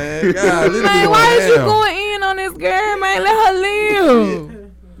check, man. God, Man, why is you going in on this girl, man? Let her live.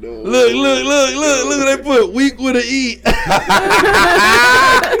 Look, they put weak with an E.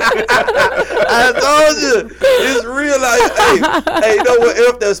 I told you, it's real life. Hey, you know what?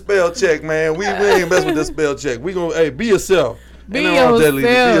 F that spell check, man. We ain't mess with that spell check. We gonna, be yourself. Be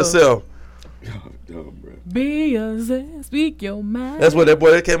yourself. Be Be yourself. Speak your mind. That's what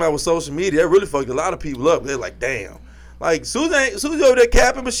that came out with social media. That really fucked a lot of people up. They're like, damn. Like, Susie over there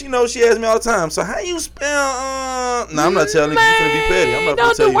capping, but she knows she asks me all the time. So how you spell, Nah, I'm not telling you. You're finna be petty. I'm not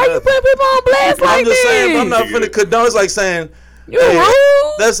finna tell you why nothing. you putting people on blast like I'm just this? saying, I'm not finna condone. It's like saying, You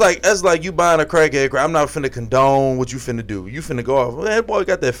rude. that's like you buying a crackhead. I'm not finna condone what you finna do. You finna go off. Well, that boy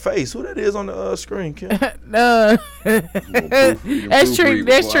got that face. Who that is on the screen, Kim? No. That's Trick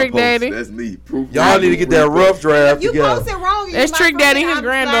Daddy. That's me. Y'all need to get that rough draft You together. posted wrong. That's Trick Daddy, his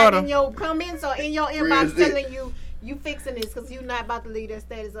granddaughter. In your comments or in your inbox telling you fixing this because you're not about to leave that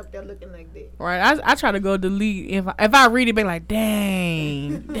status up there looking like that. Right. I try to go delete. If I read it, be like,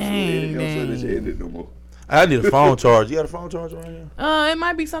 dang. No more. I need a phone charge. You got a phone charger right here? It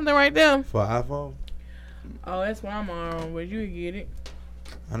might be something right there. For an iPhone? Oh, that's why I'm on, but you get it.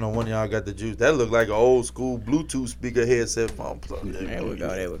 I know one of y'all got the juice. That look like an old school Bluetooth speaker headset phone plug. There we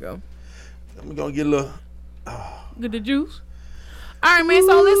go. I'm gonna get a little. Get the juice. All right, man.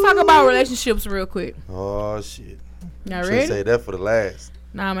 So let's talk about relationships real quick. Oh shit! Y'all Should ready? say that for the last.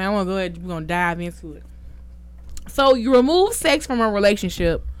 Nah, man. I want to go ahead. We're gonna dive into it. So you remove sex from a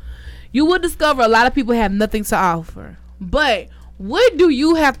relationship, you will discover a lot of people have nothing to offer. But what do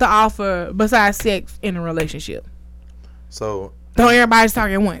you have to offer besides sex in a relationship? So Don't everybody talk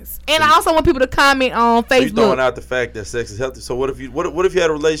at once. And I also want people to comment on Facebook. You throwing out the fact that sex is healthy. So what if you had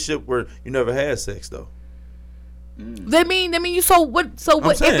a relationship where you never had sex though? That mean you. So what?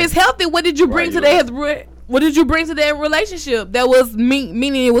 If it's healthy, what did you bring to that? What did you bring to that relationship that was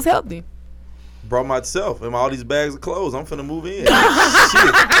meaning it was healthy? Brought myself and all these bags of clothes. I'm finna move in. Shit,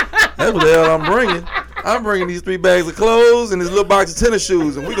 that's what the hell I'm bringing. I'm bringing these 3 bags of clothes and this little box of tennis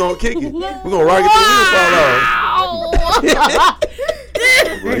shoes, and we gonna kick it. We gonna rock it till the wheels fall off.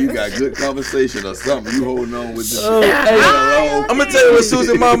 Bro, you got good conversation or something. You holding on with this shit. I'm gonna tell you what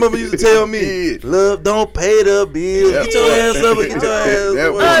Susan mama used to tell me. Love don't pay the bills. Get your ass up and get your ass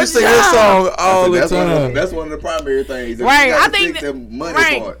up. You sing this song all the time. That's one of the primary things. Right. I think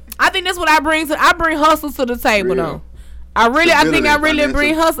I think that's what I bring hustle to the table though. I think I really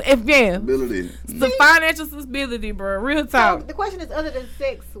bring hustle. The financial stability, bro. Real talk. So the question is, other than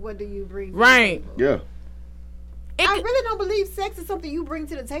sex, what do you bring? Right. Yeah. I really don't believe sex is something you bring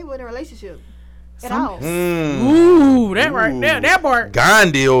to the table in a relationship at all. Ooh, that right there, that part.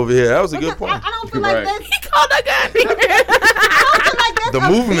 Gandhi over here. That was a good point. I don't feel like that's. He called that Gandhi. I don't feel like that's the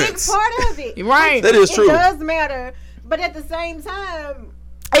movements. Big part of it. Right. That is true. It does matter, but at the same time.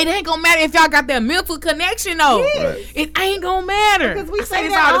 It ain't gonna matter if y'all got that mental connection though. Yes. It ain't gonna matter. Because we say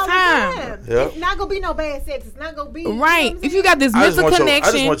this that all the time. Yep. It's not gonna be no bad sex. It's not gonna be right. If you got this mental connection,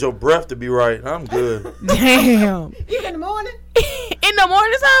 I just want your breath to be right. I'm good. Damn. Even in the morning. In the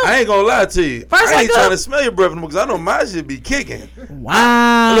morning time. I ain't gonna lie to you. First I ain't trying to smell your breath because I know my shit be kicking.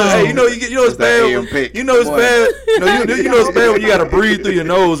 Wow. Look, hey, you know it's bad. You know it's bad. You know it's bad when you gotta breathe through your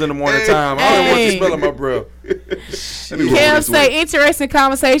nose in the morning time. I don't want you smelling my breath. Kev say interesting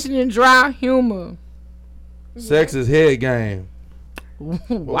conversation and dry humor. Sex is head game.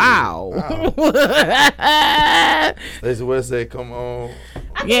 Wow. Stacey West said, "Come on."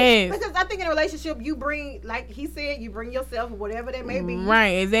 Yes. Because I think in a relationship, you bring, like he said, you bring yourself, whatever that may be.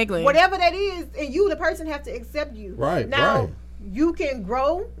 Right. Exactly. Whatever that is, and you, the person, have to accept you. Right. Now, you can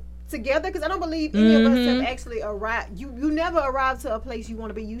grow together because I don't believe any of us have actually arrived. You never arrive to a place you want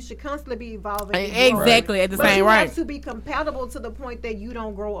to be. You should constantly be evolving. Exactly. At the same right. right. You have to be compatible to the point that you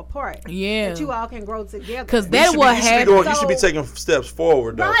don't grow apart. Yeah. That you all can grow together. Because that's what happens. You should be taking steps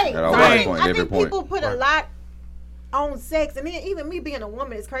forward, though. Right. Right. I think people put a lot on sex. I mean, even me being a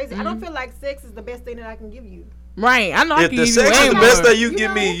woman is crazy. I don't feel like sex is the best thing that I can give you. Right, I know. If the sex is the best thing you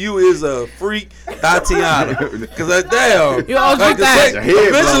give me, you is a freak, Tatiana. Because damn, like the sex,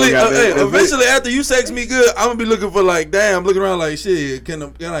 eventually after you sex me good, I'm gonna be looking for like, damn, looking around like, shit, can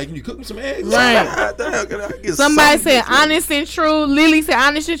you cook me some eggs? Right. Damn, can I get somebody said honest and true. Lily said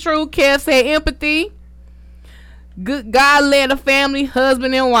honest and true. Kev said empathy. Good God led a family,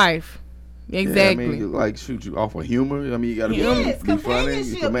 husband and wife. Exactly. Yeah, I mean, like, shoot, you offer humor. I mean, you gotta be funny.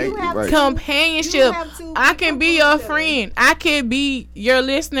 You can make companionship. I can be your friend. I can be your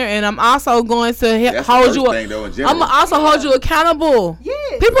listener, and I'm also going to hold you. I'm also hold you accountable. Yeah.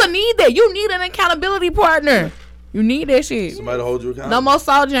 People need that. You need an accountability partner. You need that shit. Somebody to hold you accountable. No more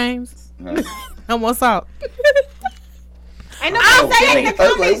salt, James. No more salt. Ain't nobody saying that.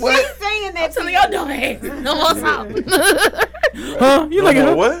 She's saying that. To your dumb ass. No more salt. Huh? You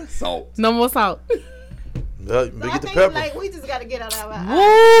like what? Salt. No more salt. I think like we just gotta get out of our.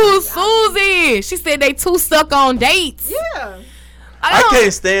 Woo, Susie. She said they too stuck on dates. Yeah. I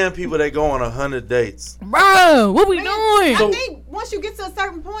can't stand people that go on 100 dates. Bro, what we doing? I think once you get to a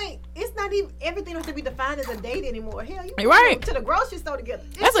certain point, it's not even everything has to be defined as a date anymore. Hell, you go to the grocery store together.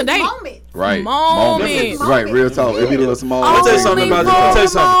 That's a date. Moment. Right. Moment. Right. Real talk. It be a little small. I'm gonna tell you something about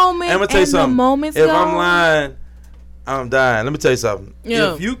this. I'm gonna tell you something. If I'm lying, I'm dying. Let me tell you something.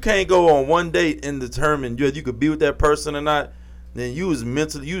 Yeah. If you can't go on one date and determine you could be with that person or not, then you was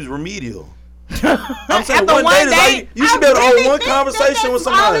remedial. I'm saying one date is like you should be able to hold one conversation with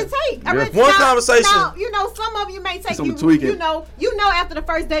somebody. One conversation. Now, you know, some of you may take you know after the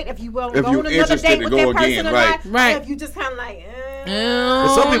first date if you will go on another date with that person or not. Right. If you just kind of like.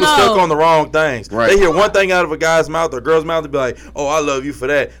 Some people stuck on the wrong things. Right. They hear one thing out of a guy's mouth or a girl's mouth, they be like, "Oh, I love you for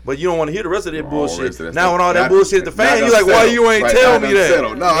that," but you don't want to hear the rest of that bullshit. Now when all that bullshit hit the fan, you like, "Why you ain't tell me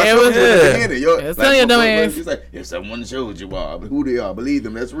that?" No, I told you at the beginning. Tell your dumb ass. It's like if someone showed you who they are, believe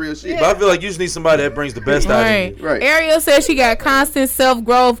them. That's real shit. But I feel like you just need somebody that brings the best out of you. Right. Ariel says she got constant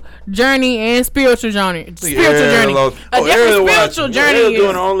self-growth journey and spiritual journey. Ariel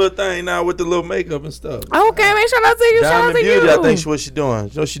doing her own little thing now with the little makeup and stuff. Okay, man, shout out to you. Diamond Beauty, I think what she doing.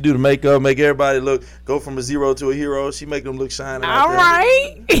 You know, she do the makeup, make everybody go from a zero to a hero. She make them look shiny. All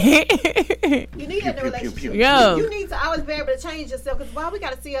right. You need that in a relationship. Yeah. You need to always be able to change yourself because while we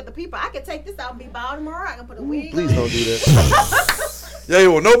got to see other people, I can take this out and be bald tomorrow. I can put a wig. Please don't do that. Yeah,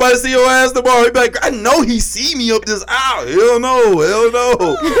 well, nobody see your ass tomorrow. He be like, I know he see me up this aisle. Hell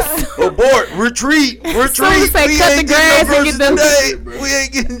no. Abort, retreat. Susan say cut the grass and get the. We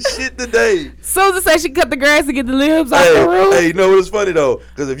ain't getting shit today. Susan say she cut the grass and get the limbs off the roof. Hey, you know what's funny though?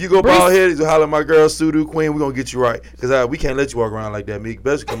 Because if you go bald headed, you holler at my girl Sudu Queen, we gonna get you right. Because we can't let you walk around like that, Meek.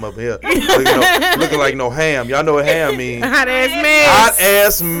 Best come up here looking like no ham. Y'all know what ham means? Hot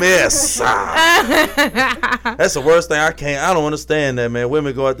ass mess. That's the worst thing. I don't understand that, man.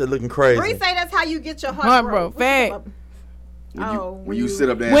 Women go out there looking crazy. Bree say that's how you get your heart broke. Fact. When you sit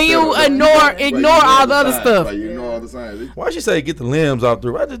up there, when you ignore all the other stuff. Like you ignore all the signs. Why she say get the limbs off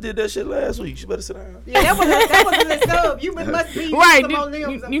the roof? I just did that shit last week. She better sit down. Yeah, that was in the sub. You must be right.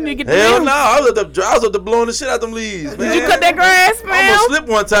 You need to get the Hell limbs. no, I was up there blowing the shit out them leaves. Man. Did you cut that grass, man? I almost slipped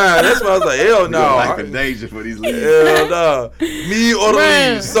one time. That's why I was like, hell no. Life in danger for these leaves. Hell no. Me or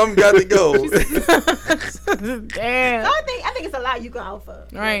the leaves. Something got to go. Damn. So I think it's a lot you can offer.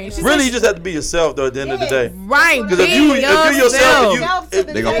 Right. Really, you just have to be yourself though. At the end of the day. Right. Because if you're yourself,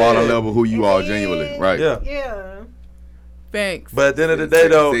 they gonna fall in love with who you are genuinely, right? Yeah. Thanks. But at the end of the day,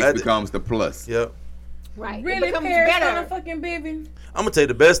 though, it becomes the plus. Yep. Right. Really, Paris on a fucking baby. I'm gonna tell you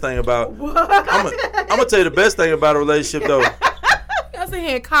the best thing about. I'm gonna tell you the best thing about a relationship, though. I sit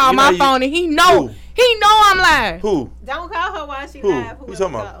here and call my phone, and he know I'm lying. Who? Don't call her while she live. Who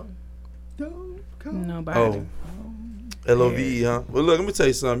talking about? Nobody. Oh. LOVE, huh? Well, look, let me tell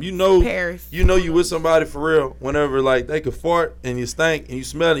you something. You know, Paris. You know you with somebody for real. Whenever like they could fart and you stink and you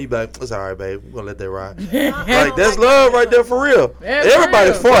smell it, you be like, "It's all right, babe. We're gonna let that ride." Like that's love right there for real.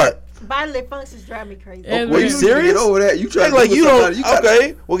 Everybody fart. Bodily functions drive me crazy. Were you serious? Get over that. You try like you don't.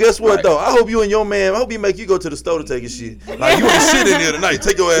 Okay. Well, guess what though? I hope you and your man. I hope he make you go to the store to take your shit. Like you ain't shit in here tonight.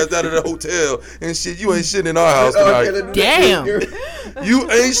 Take your ass out of the hotel and shit. You ain't shitting in our house tonight. Damn. You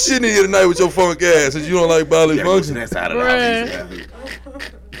ain't shitting in here tonight with your funk ass since you don't like bodily functions. That's out of the house.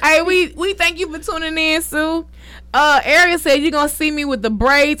 Hey, we thank you for tuning in, Sue. Ariel said you're gonna see me with the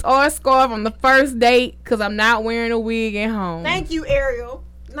braids or a scarf on the first date because I'm not wearing a wig at home. Thank you, Ariel.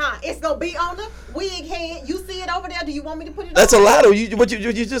 Nah, it's gonna be on the wig head. You see it over there. Do you want me to put it? That's a lot of you. You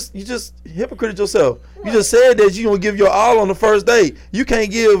just hypocrited yourself. What? You just said that you gonna give your all on the first date. You can't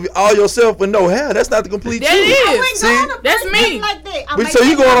give all yourself with no hair. That's not the complete truth. See, that's me. Like that. So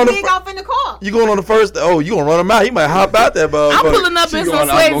you going on the off in the car? You going on the first? Oh, you gonna run him out? He might hop out that motherfucker. I'm pulling up in some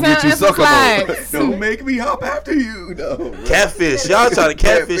sweats and some slides. Don't make me hop after you. No. Catfish. Y'all try to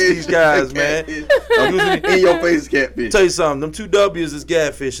catfish these guys, man. In your face, catfish. Tell you something. Them 2 W's is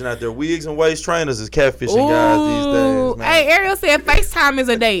catfishing out there. Wigs and waist trainers is catfishing guys these days, man. Hey, Ariel said FaceTime is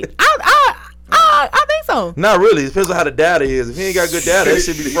a date. I think so. Not really. It depends on how the data is. If he ain't got good data, that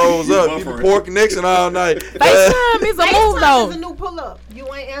shit be froze up. He be poor connection all night. FaceTime is a move though. Is a new pull up.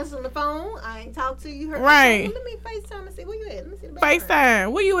 You ain't answering the phone. I ain't talk to you. Right. Let me FaceTime and see where you at. Let me see the background.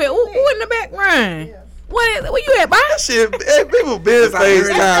 FaceTime. Where you at? Who in the background? Yeah. Where you at, boy? That shit, people been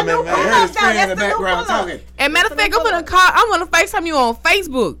FaceTiming, man. I heard his friend in the background talking. And matter of fact, I'm gonna FaceTime you on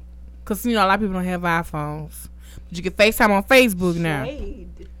Facebook. Cause you know a lot of people don't have iPhones. But you can FaceTime on Facebook now.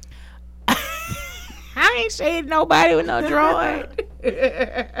 I ain't shading nobody with no droid.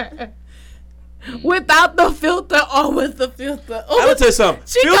 Without the filter or with the filter. I'm gonna tell you something.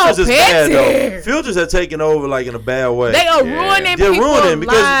 Filters is bad though. Filters are taking over like in a bad way. They are ruining people's ruining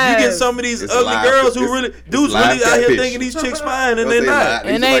because lives. you get some of these ugly girls who really dudes really out here thinking these chicks fine and they're not.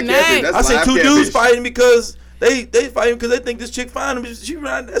 And they not. I say 2 dudes fighting because they fighting because they think this chick fine and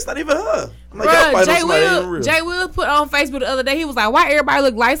that's not even her. I'm like, bruh, Jay Will put on Facebook the other day. He was like, "Why everybody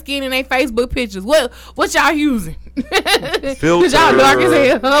look light skinned in their Facebook pictures? What y'all using? Filter. Y'all dark as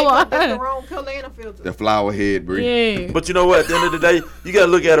hell. The wrong color and a filter. The flower head, Bree. Yeah. But you know what? At the end of the day, you gotta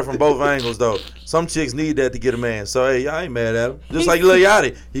look at it from both angles, though. Some chicks need that to get a man. So hey, y'all ain't mad at him. Just like Lil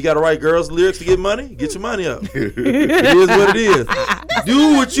Yachty, he gotta write girls' lyrics to get money. Get your money up. It is what it is.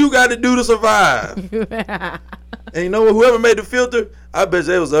 Do what you got to do to survive. And you know what? Whoever made the filter, I bet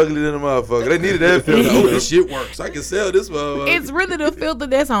they was ugly than a motherfucker. They needed that filter. Oh, this shit works. I can sell this motherfucker. It's really the filter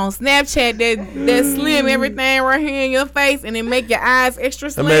that's on Snapchat that slim everything right here in your face and it make your eyes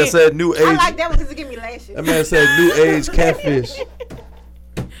extra slim. That man said new age. I like that one because it give me lashes. That man said new age catfish.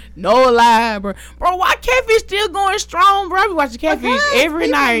 No lie, bro. Bro, why catfish still going strong, bro? I be watching catfish every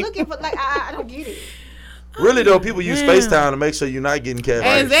night. Looking for, like, I don't get it. Really though, people use FaceTime to make sure you're not getting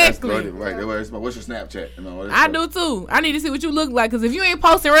catfish. Exactly. Right. What's your Snapchat? I do too. I need to see what you look like because if you ain't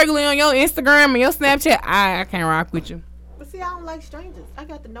posting regularly on your Instagram and your Snapchat, I can't rock with you. But see, I don't like strangers. I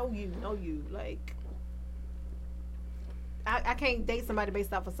got to know you. Like, I can't date somebody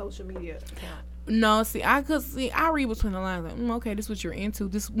based off a social media account. No, I read between the lines. Like, okay, this is what you're into.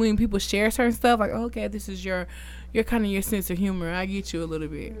 This when people share certain stuff, like, okay, this is your kind of your sense of humor. I get you a little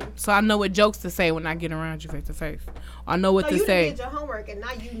bit, so I know what jokes to say when I get around you face to face. I know what to say. You did your homework, and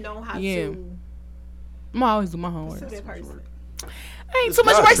now you know how to. I'm always do my homework. Ain't It's too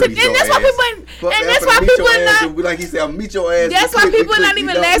much work, and that's why people, not. Like he said, I'll meet your ass. That's why people not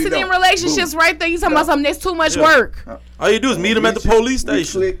even lasting in relationships. Right there, you talking about something that's too much work. All you do is meet them at the police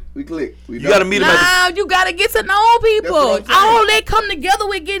station. We click. You gotta meet them at the. You gotta get to know people. All that come together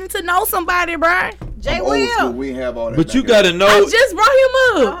with getting to know somebody, Brian. Jay Will. We have all that. But you gotta know. I just brought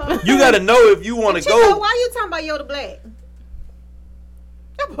him up. You gotta know if you want to go. Why you talking about Yoda Black?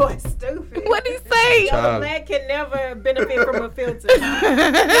 That boy's stupid. What did he say? Yoda Black can never benefit from a filter.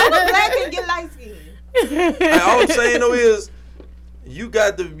 Yoda Black can get light skin. All I'm saying though is, you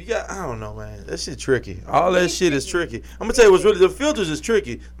got. I don't know, man. That shit tricky. All that shit is tricky. I'm gonna tell you what's really the filters is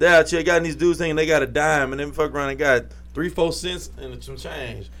tricky. They out here got these dudes thinking they got a dime and then fuck around and got 3-4 cents and some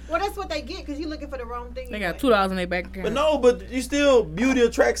change. Well, that's what they get because you're looking for the wrong thing. They got $2 in their bank account. But you still beauty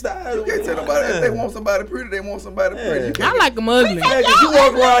attracts the eye. You can't tell nobody if they want somebody pretty, they want somebody pretty. I like them ugly. Yeah, cause you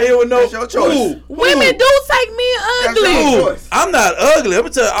walk around here with no. That's your choice. Women do take me ugly. I'm not ugly. I'm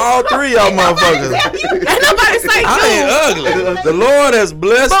gonna tell all three of y'all motherfuckers. Ain't nobody say I ain't ugly. The Lord has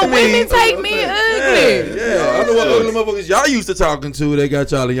blessed me. But women take me ugly. Yeah. I know what ugly motherfuckers y'all used to talking to. They got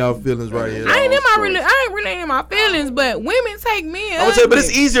y'all in y'all feelings right here. I ain't really in my feelings, but women take me ugly. I'm gonna tell you, but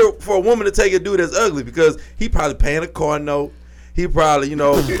it's easier for a woman to take a dude that's ugly because he probably paying a car note. He probably,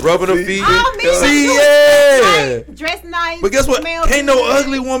 rubbing her feet. Dress nice. But guess what? Can't no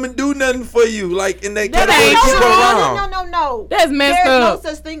ugly woman do nothing for you. Like in that category, keep her around. No. That's messed up. There's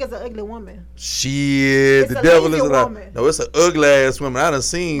no such thing as an ugly woman. Shit, the devil is alive. No, it's an ugly ass woman. I done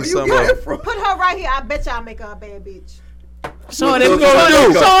seen some of them. Put her right here. I bet y'all make her a bad bitch. What you gonna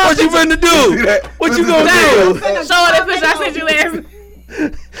do? What you finna do? What you gonna do? Show her that picture I sent you last.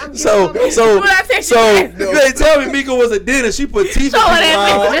 So you ain't tell me Mika was a dentist. She put teeth in her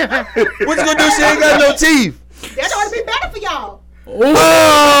mouth. What you gonna do? She ain't got no teeth. That ought to be better for y'all.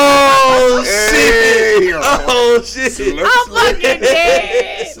 Oh shit! Oh shit! I'm fucking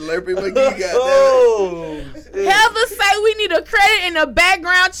dead. Slurpee McGee got that. Heather say we need a credit and a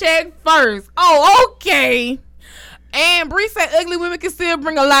background check first. Oh, okay. And Bree said ugly women can still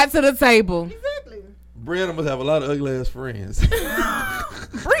bring a lot to the table. Exactly. Brianna must have a lot of ugly ass friends.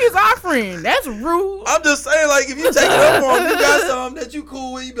 Bree is our friend. That's rude. I'm just saying, like, if you take it up on you got something that you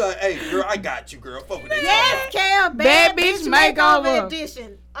cool with, you be like, hey, girl, I got you, girl. Fuck with that. Yes, Care Bad bitch makeover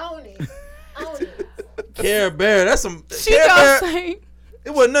edition. Own it. Care Bear, that's some. She gonna say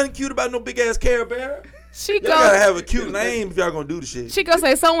it wasn't nothing cute about no big ass Care Bear. She y'all gotta have a cute name if y'all gonna do the shit. She gonna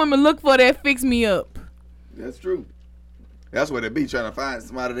say some women look for that fix me up. That's true. That's what they be trying to find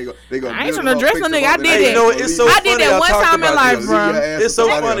somebody. They go. I ain't trying to dress no nigga. I did it. It's so I funny. did that one time in life, bro. It's so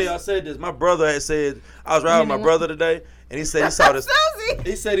funny. I said this. My brother had said I was riding with my brother today, and he said he saw this.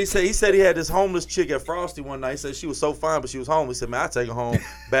 He said he had this homeless chick at Frosty one night. He said she was so fine, but she was homeless. He said, man, I take her home,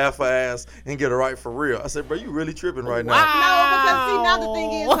 bath her ass, and get her right for real. I said, bro, you really tripping right now? No, because see, now the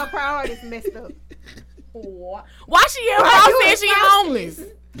thing is her priorities messed up. Why she in house saying she homeless?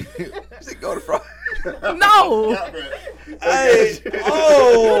 She go to Frosty. No. Hey,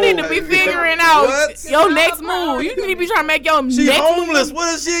 you need to be figuring out your next move. You need to be trying to make your she next homeless. move.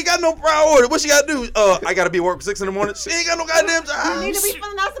 What is she? Ain't got no priority. What she got to do? I got to be at work at 6 a.m. She ain't got no goddamn job. You need to be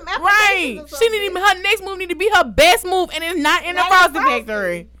filling out some applications. Right. She need to be her next move. Need to be her best move, and it's not in the Frosty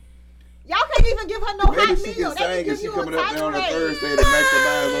factory. Y'all can't even give her no hot meal. She can sing and she coming up there on a Thursday to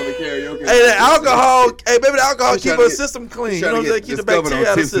maximize on the karaoke. Hey, the alcohol. Hey, baby, the alcohol keep her system clean. You know what I'm saying? Keep the bacteria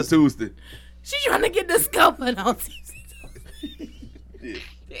out of the system. Tuesday. She trying to get discovered on Tuesday.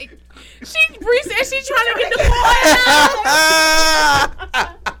 Bree said she trying to get the boy.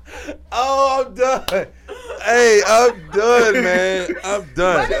 Oh, I'm done. Hey, I'm done, man. I'm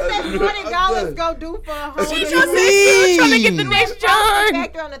done. What does that $40 go do for a home? She trying to get the next John.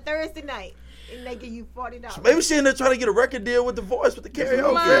 Factor on a Thursday night. And they give you $40. Maybe she in there trying to get a record deal with The Voice with the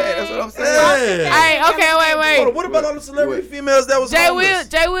karaoke. That's what I'm saying. Hey, okay, wait. What about all the celebrity females that was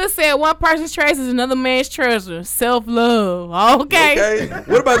Jay Will said one person's treasure is another man's treasure. Self-love. Okay.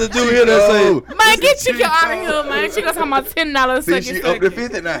 What about the dude here that say, man, get you out of here, man. She gonna talk about $10 See, she up to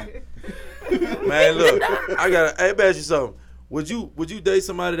 50 now. man, look, I gotta ask you something. Would you date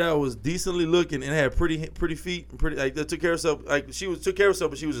somebody that was decently looking and had pretty feet and pretty like that took care of herself? Like she took care of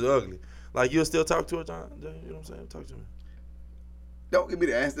herself, but she was just ugly. Like you'll still talk to her, John? You know what I'm saying? Talk to me. Don't get me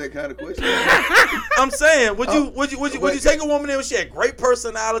to ask that kind of question. I'm saying, would you take a woman in when she had great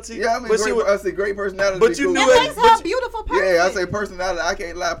personality? Yeah, I mean, I say great personality. But you knew it makes her a beautiful person. Yeah, I say personality. I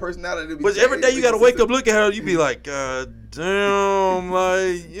can't lie, personality. But every day you gotta wake up, look at her, you be like, God damn,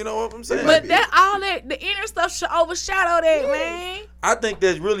 like, you know what I'm saying? But the inner stuff should overshadow that, man. I think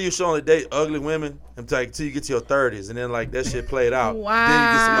that really you should only date ugly women until you get to your 30s, and then like that shit played out. Wow. Then you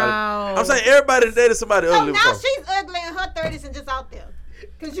get somebody. I'm saying everybody that dated somebody ugly. So now she's ugly in her 30s and just out there.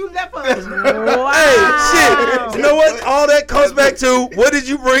 Cause you left her. Wow. Hey, shit. You know what? All that comes back to what did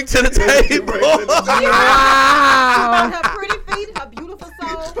you bring to the table? Wow. Her pretty feet, her beautiful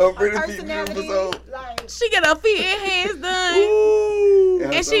soul, her personality. Like, she get her feet and hands done. Ooh.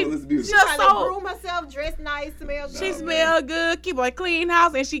 And she just so groom herself, dress nice, smell good. She smell good, keep a clean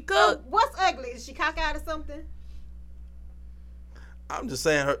house, and she cook. What's ugly? Is she cockeyed or something? I'm just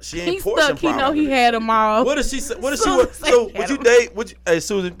saying she ain't portion stuck. He know he had them all. What does she say? What does she want? So would you date? Hey,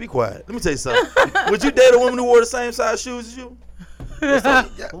 Susan, be quiet. Let me tell you something. Would you date a woman who wore the same size shoes as you?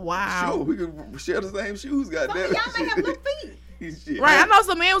 Wow. Sure, we can share the same shoes. Goddamn. Y'all may have little feet. Right, I know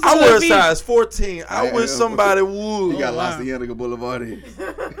some men with I some wear a feet. size 14. I wish somebody would. You got La Cienega Boulevard here.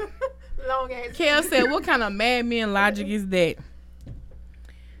 Long ass. Kel said, "What kind of madman logic is that?"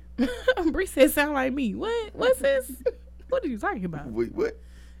 Bree said, "Sound like me." What? What's this? What are you talking about? Wait, what?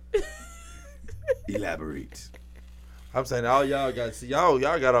 Elaborate. I'm saying all y'all got y'all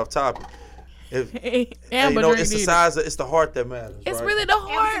got off topic. If It's the size, it's the heart that matters. It's right? really the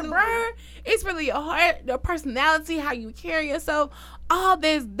heart, Absolutely. bro. It's really your heart, your personality, how you carry yourself. All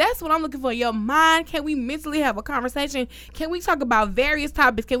this, that's what I'm looking for. Your mind. Can we mentally have a conversation? Can we talk about various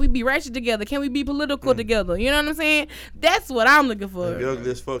topics? Can we be ratchet together? Can we be political together? You know what I'm saying? That's what I'm looking for. If you're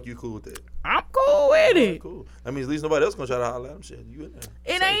ugly as fuck, you cool with that? I'm cool with it. Cool. That means at least nobody else gonna try to holler at him. Shit, you in there?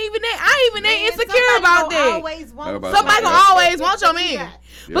 It ain't even that. I ain't even insecure about that. Somebody gonna always want your man. Yeah.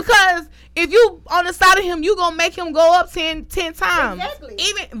 Because if you on the side of him, you gonna make him go up 10 times. Exactly.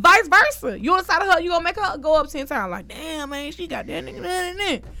 Even vice versa. You on the side of her, you gonna make her go up 10 times. Like, damn, man, she got that nigga,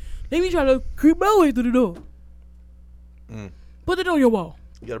 that. Let me try to creep my way through the door. Put it on your wall.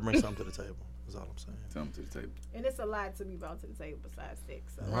 You gotta bring something to the table. That's all I'm saying. Something to the table. And it's a lot to be brought to the table besides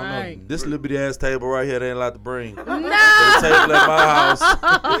sex. So. Right. This little bitty ass table right here, they ain't allowed to bring. No. The table at my house,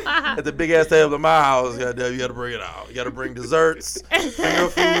 at the big ass table at my house, goddamn, you gotta bring it out. You gotta bring desserts, finger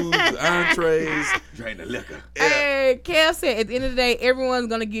foods, entrees. Drain the liquor. Yeah. Hey, Kel said at the end of the day, everyone's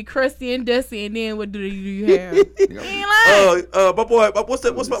gonna get crusty and dusty, and then what do you have? You ain't lying. My boy, what's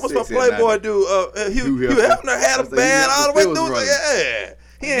my Playboy dude? Hugh Hefner had a bad all the way through. Yeah.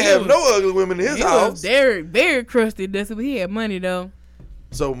 He ain't have no ugly women in his house. Was very, very crusty, dusty, but he had money though.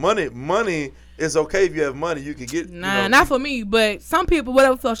 So money is okay if you have money. You can get. Nah, not for me, but some people,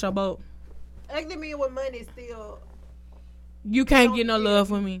 whatever floats your boat. Ugly men with money still. You can't get no love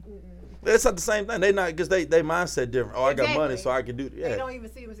from me. It's not the same thing. They not because they mindset different. Oh, Exactly. I got money, so I can do. Yeah. They don't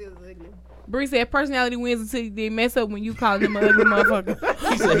even see themselves as ugly. Bree said personality wins until they mess up when you call them an ugly motherfucker.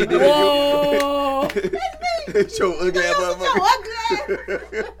 He said he did Whoa. Show ugly ass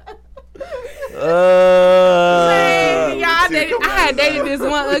motherfucker. Man, y'all, I had dated this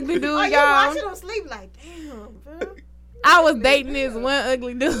one ugly dude, Oh, you y'all. watching them sleep like, damn, bro. I was dating this one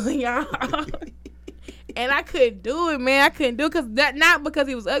ugly dude, y'all. And I couldn't do it, man. I couldn't do it not because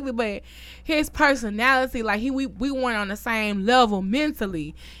he was ugly, but his personality, like we weren't on the same level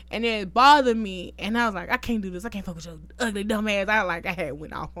mentally, and it bothered me. And I was like, I can't do this. I can't fuck with your ugly dumb ass. I had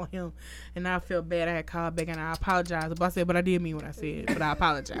went off on him, and I felt bad. I had called back and I apologized. But I said, but I did mean what I said. But I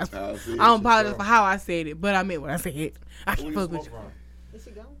apologize. I don't apologize for how I said it, but I meant what I said. I can't fuck with you. Is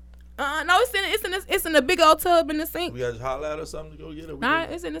she gone? No, it's in the big old tub in the sink. We got to holler at or something to go get it. Nah,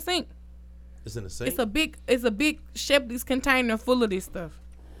 it's in the sink. It's in the sink. It's a big Shepley's container full of this stuff.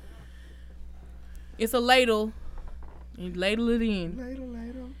 It's a ladle. You ladle it in.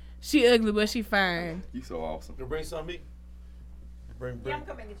 Ladle. She ugly, but she fine. You so awesome. You bring some meat. Bring. Yeah, I'm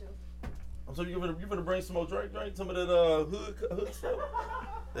coming to you. I'm so you gonna bring some more drink some of that hood stuff,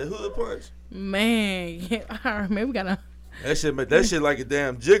 that hood punch. Man, yeah, I remember we gotta. That shit like a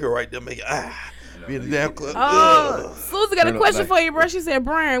damn jigger right there. Make it be in the damn club. Oh, Susie got a question for you, bro. She said,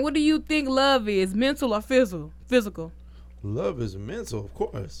 Brian, what do you think love is, mental or physical? Love is mental, of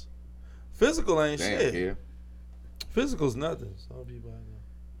course. Physical ain't shit. Yeah. Physical's nothing. So I'll be by now.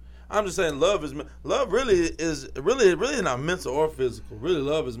 I'm just saying, love really is not mental or physical. Really,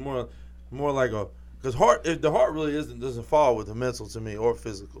 love is more like Because the heart really doesn't fall with the mental to me or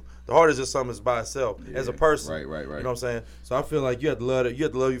physical. The heart is just something that's by itself as a person. Right. You know what I'm saying? So I feel like you have to love it. You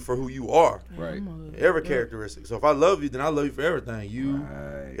have to love you for who you are. Right. Every characteristic. So if I love you, then I love you for everything.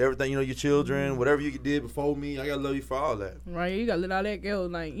 Everything. Your children, whatever you did before me, I gotta love you for all that. Right. You gotta let all that go.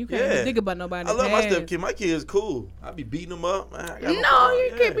 Like you can't even think about nobody. I love my stepkid. My kid's cool. I be beating them up. You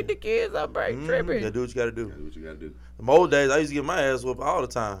can't beat the kids up, right? Tripping. You gotta do what you gotta do. In my old days, I used to get my ass whooped all the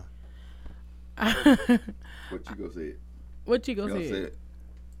time. What you gonna say? What you gonna say?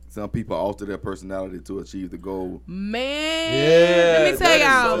 Some people alter their personality to achieve the goal. Man, let me tell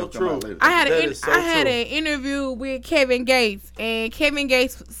y'all. So true. I had an interview with Kevin Gates, and Kevin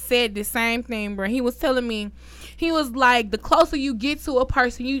Gates said the same thing, bro. He was telling me, he was like, the closer you get to a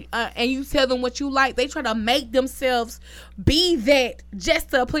person, and you tell them what you like, they try to make themselves be that just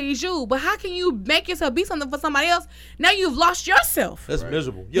to please you. But how can you make yourself be something for somebody else? Now you've lost yourself. That's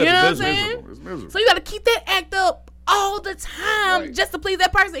miserable. You know what I'm saying? It's miserable. So you got to keep that act up all the time just to please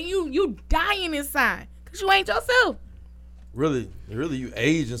that person. You dying inside because you ain't yourself. Really, you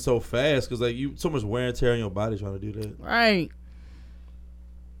aging so fast because like you so much wear and tear on your body trying to do that. Right.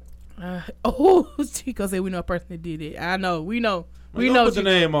 Chico said we know a person that did it. I know. We know. We know. Put the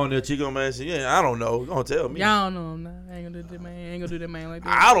name on there, Chico, man. Yeah, I don't know. Don't tell me. Y'all don't know him. Nah. I ain't gonna do that, man. I ain't gonna do that, man, like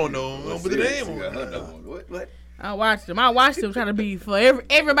that. I don't know him. Don't put the name on. What? I watched him trying to be for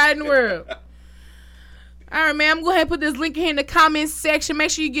everybody in the world. All right, man. I'm going to go ahead and put this link in the comments section. Make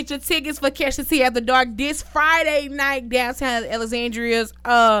sure you get your tickets for Catch the Tea After Dark this Friday night downtown Alexandria's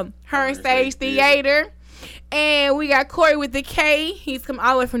Hearn Stage Theater. And we got Corey with the K. He's come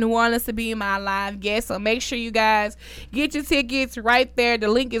all the way from New Orleans to be my live guest. So make sure you guys get your tickets right there. The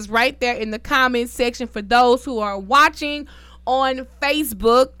link is right there in the comments section for those who are watching on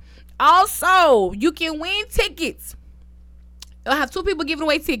Facebook. Also, you can win tickets. I'll have 2 people giving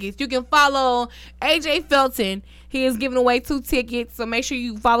away tickets. You can follow AJ Felton. He is giving away 2 tickets. So make sure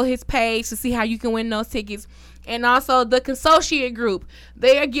you follow his page to see how you can win those tickets. And also the Consociate Group.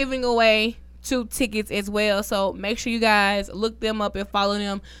 They are giving away 2 tickets as well. So make sure you guys look them up and follow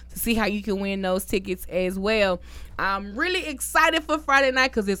them to see how you can win those tickets as well. I'm really excited for Friday night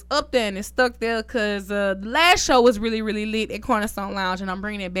because it's up there and it's stuck there because the last show was really, really lit at Cornerstone Lounge. And I'm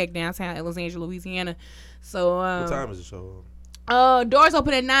bringing it back downtown Alexandria, Louisiana. So what time is the show? Doors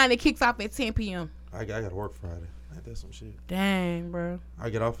open at 9. It kicks off at 10 p.m. I got to work Friday. That's some shit. Dang, bro. I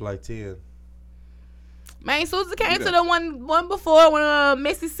get off like 10. Man, Susan came to the one before when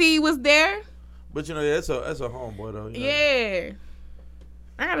Missy C was there. But you know, that's a homeboy though. You know? Yeah.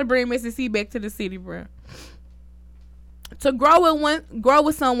 I gotta bring Missy C back to the city, bro. To grow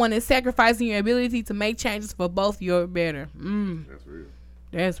with someone is sacrificing your ability to make changes for both your better. That's real.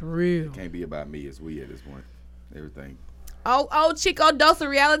 That's real. It can't be about me. It's we at this point. Everything. Oh, Chico Dose of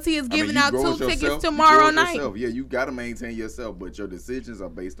Reality is giving out 2 tickets tomorrow night. Yeah, you gotta maintain yourself, but your decisions are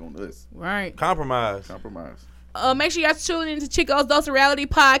based on us. Right. Compromise. Make sure y'all tune into Chico's Dose of Reality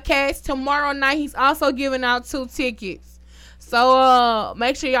podcast tomorrow night. He's also giving out 2 tickets. So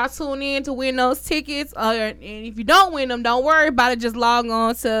make sure y'all tune in to win those tickets. And if you don't win them, don't worry about it. Just log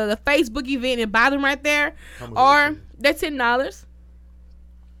on to the Facebook event and buy them right there. Or they're $10.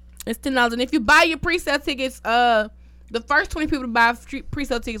 It's $10. And if you buy your pre-sale tickets, the first 20 people to buy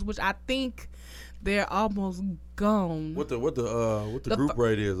pre-sale tickets, which I think they're almost gone. What the group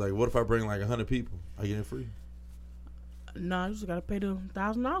rate is? Like, what if I bring like 100 people? I get it free? No, you just gotta pay the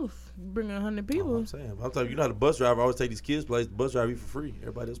 $1,000. Bringing 100 people. I'm saying, you know, the bus driver I always take these kids' place. The bus driver you for free.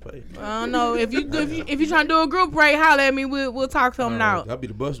 Everybody else pay. I don't know if you trying to do a group rate, holler at me. We'll talk something out. I'll be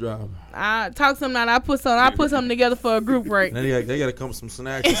the bus driver. I talk something out. I put something together for a group rate. They gotta come with some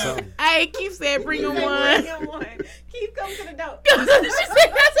snacks or something. Hey, Keith said bring him one. Keith, come to the door. She said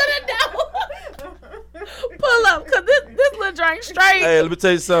that's to the door. Pull up, cause this little drink straight. Hey, let me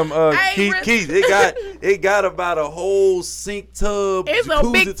tell you something. Keith, it got about a whole sink tub,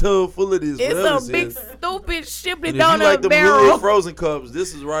 jacuzzi tub full of this. It's a big stupid shipping donut barrel. If you like the little frozen cups,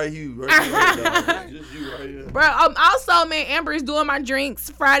 this is right here. Just you right here. Bro, also, man, Amber is doing my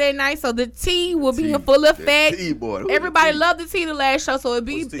drinks Friday night, so the tea will be in full effect. Everybody loved the tea the last show, so it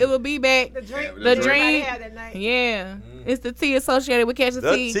will be back. The drink. Yeah. It's the tea associated with Catch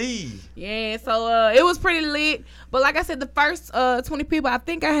the Tea. The tea. Yeah, so it was pretty lit. But like I said, the first 20 people, I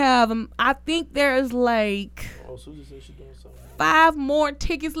think there's like 5 more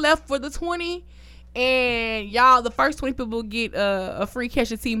tickets left for the 20. And y'all, the first 20 people will get a free Catch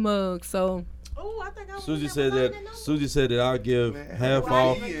the Tea mug. So. Oh, I think I Susie said that I'll give half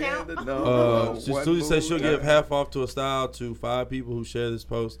off. Susie said she'll give half off to a style to 5 people who share this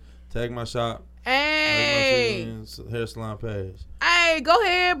post. Tag my shop. Hey. Hair salon page. Hey. Hey, go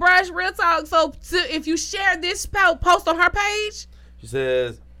ahead, Brush. Real talk. So if you share this post on her page, she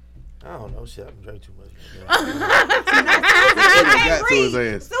says, I don't know, shit, I can drink too much.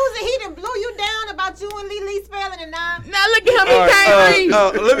 Susan, he done blew you down about you and Lily spelling it now. Now look at him, he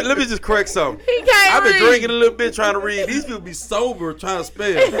can't read. Let me just correct something. He can't I've been read. drinking a little bit trying to read. These people be sober trying to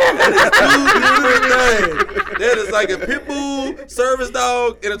spell. That is 2 different things. That is like a pit bull service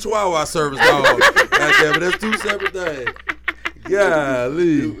dog and a chihuahua service dog. But that's 2 separate things.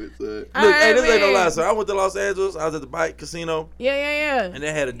 Golly. Look, hey, this ain't no lie, sir. I went to Los Angeles. I was at the bike casino. Yeah. And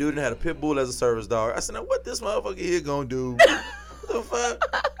they had a dude that had a pit bull as a service dog. I said, now what this motherfucker here gonna do? What the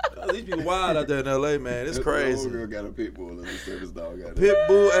fuck? These people wild out there in L.A., man. It's crazy. Girl got a pit bull as a service dog. Pit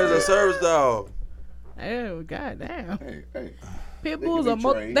bull as a service dog. Oh, goddamn. Hey. Pit bulls are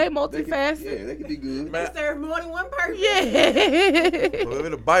multifaceted. Yeah, they can be good. They serve more than one person. Yeah. Well,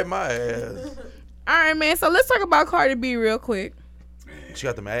 it'll bite my ass. All right, man. So let's talk about Cardi B real quick. She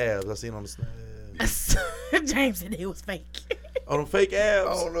got them abs. I seen on the snap. James said it was fake. Oh, them fake abs?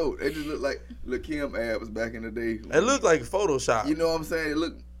 I don't know. They just look like Lil' Kim abs back in the day. It looked like Photoshop. You know what I'm saying? It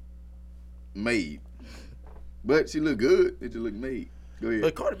looked made. But she look good. It just look made. Go ahead.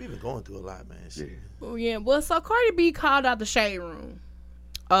 But Cardi B been going through a lot, man. Yeah. Well, so Cardi B called out the Shade Room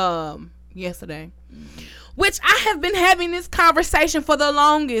yesterday. Which I have been having this conversation for the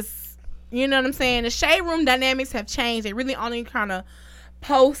longest. You know what I'm saying? The Shade Room dynamics have changed. They really only kind of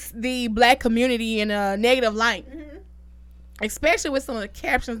post the black community in a negative light. Mm-hmm. Especially with some of the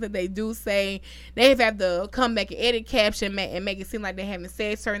captions that they do say. They've had to come back and edit caption and make it seem like they haven't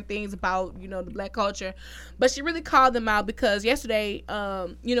said certain things about, you know, the black culture. But she really called them out because yesterday,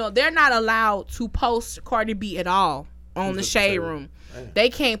 you know, they're not allowed to post Cardi B at all on the Shade Room. They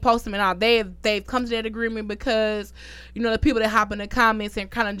can't post them at all. They've come to that agreement because, you know, the people that hop in the comments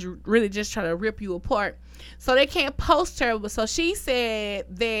and kind of really just try to rip you apart. So they can't post her. So she said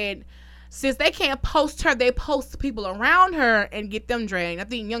that since they can't post her, they post people around her and get them dragged. I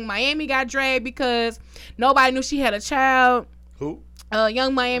think Young Miami got dragged because nobody knew she had a child. Who?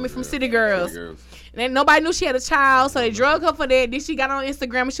 Young Miami from City Girls. And then nobody knew she had a child, so they drug her for that. Then she got on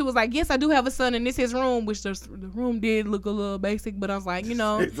Instagram and she was like, yes, I do have a son and this is his room, which the room did look a little basic, but I was like, you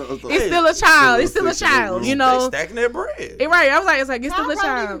know, it's still a child. It's still a child, you know. They stacking their bread. Right. I was like, it's still a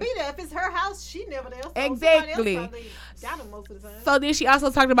child. Even be there. If it's her house, she never there. So exactly. Got him most of the time. So then she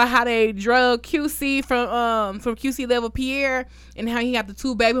also talked about how they drug QC from QC Level Pierre and how he got the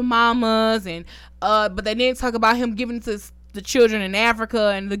 2 baby mamas and but they didn't talk about him giving to the children in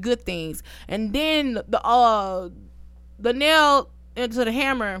Africa and the good things. And then the nail into the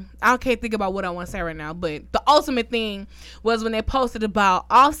hammer, I can't think about what I want to say right now, but the ultimate thing was when they posted about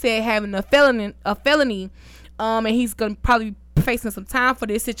Offset having a felony, and he's gonna probably be facing some time for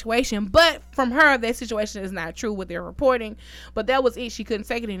this situation. But from her, that situation is not true what they're reporting. But that was it. She couldn't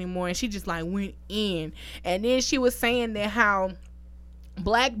take it anymore, and she just like went in. And then she was saying that how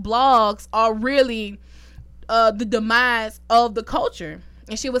black blogs are really the demise of the culture.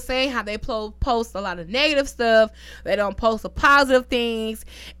 And she was saying how they post a lot of negative stuff. They don't post the positive things.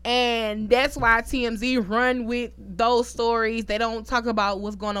 And that's why TMZ run with those stories. They don't talk about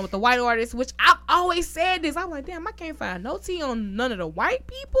what's going on with the white artists, which I've always said this. I'm like, damn, I can't find no tea on none of the white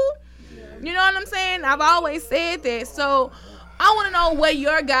people. You know what I'm saying? I've always said that. So I want to know what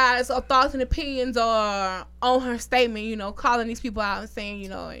your guys' thoughts and opinions are on her statement, you know, calling these people out and saying, you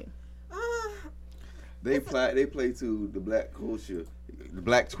know, they play to the black culture, the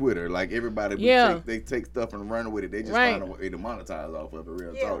black Twitter. Like everybody, they take stuff and run with it. They just find a way to monetize off of it.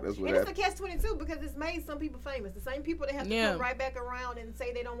 Real talk. That's what and it's a catch-22 because it's made some people famous. The same people that have to come right back around and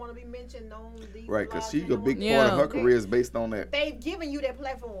say they don't want to be mentioned on these. Right, because she's a big part of her career is based on that. They've given you that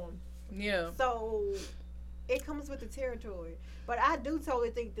platform. Yeah. So it comes with the territory. But I do totally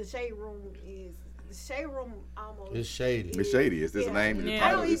think the Shade Room is. Shade Room almost. It's shady. It's shady. It's the name of the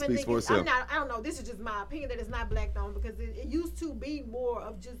title. It speaks for itself. I don't know. This is just my opinion that it's not black owned because it used to be more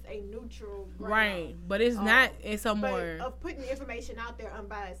of just a neutral ground. Right, but it's not. It's a more of putting information out there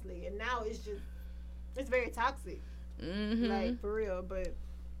unbiasedly, and now it's very toxic. Mm-hmm. Like for real. But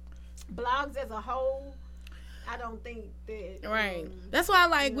blogs as a whole, I don't think that. Right. That's why I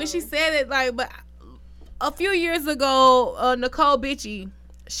like when she said it. Like, but a few years ago, Nicole Bitchie.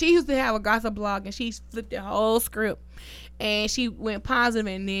 She used to have a gossip blog and she flipped the whole script and she went positive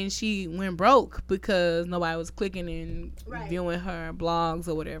and then she went broke because nobody was clicking and viewing her blogs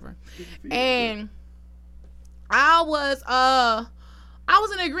or whatever. And I was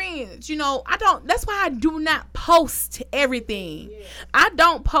in agreement. You know, that's why I do not post everything. Yeah. I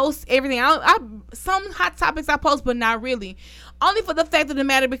don't post everything. Some hot topics I post, but not really. Only for the fact of the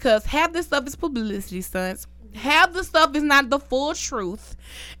matter because half this stuff is publicity stunts. half the stuff is not the full truth,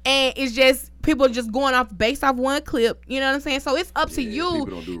 and it's just people just going off based off one clip. You know what I'm saying? So it's up to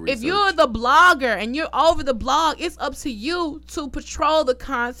you. If you're the blogger and you're over the blog, it's up to you to patrol the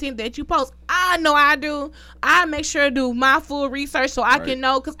content that you post. I know I do. I make sure to do my full research so I can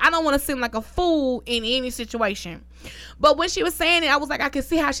know, because I don't want to seem like a fool in any situation. But when she was saying it, I was like, I can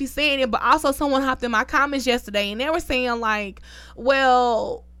see how she's saying it. But also someone hopped in my comments yesterday and they were saying like,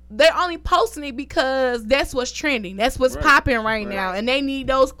 well, they're only posting it because that's what's trending. That's what's popping right now. And they need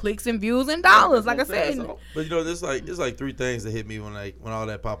those clicks and views and dollars, like I said. But there's like three things that hit me when all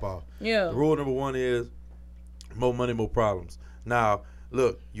that pop off. Yeah. The rule number one is more money, more problems. Now,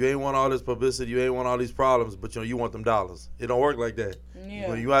 look, you ain't want all this publicity, you ain't want all these problems, but you want them dollars. It don't work like that. Yeah.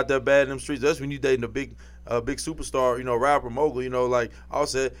 When you out there bad in them streets, that's when you dating a big superstar, rapper, mogul, like I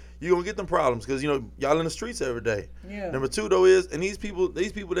said, you gonna get them problems because y'all in the streets every day. Yeah. Number two though is, and these people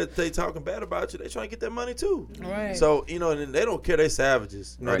that they talking bad about you, they trying to get that money too. Right. So and they don't care. They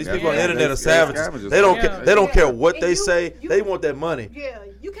savages. These people on the internet are savages. They don't care. They don't care what they say. They want that money. Yeah.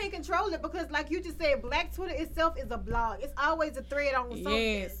 You can't control it because, like you just said, Black Twitter itself is a blog. It's always a thread on something.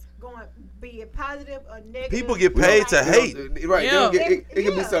 Yes. Going, be it positive or negative. People get paid to hate. Right. Yeah. It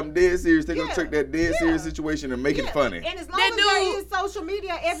can be something dead serious. They're going to take that dead serious situation and make it funny. And as long as there is social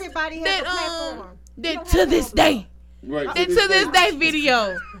media, everybody has a platform. To this day. Right. And to this day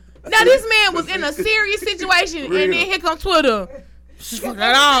video. Now, this man was in a serious situation, and then here comes Twitter.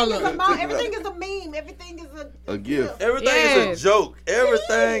 Everything is a meme. Everything is a gift. Everything is a joke.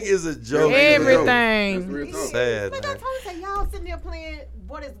 Everything is a joke. Everything. Sad, man. I told you, y'all sitting there playing,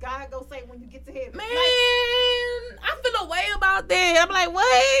 what is God gonna say when you get to heaven? Man, I feel a way about that. I'm like,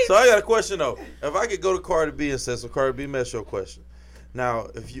 what? So I got a question though. If I could go to Cardi B and say, so Cardi B, ask your question. Now,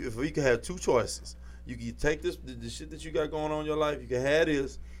 if we could have two choices, you can take the shit that you got going on in your life. You can have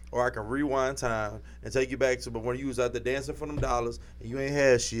this. Or I can rewind time and take you back to, but when you was out there dancing for them dollars and you ain't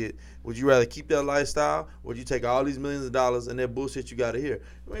had shit, would you rather keep that lifestyle, or would you take all these millions of dollars and that bullshit you got to hear?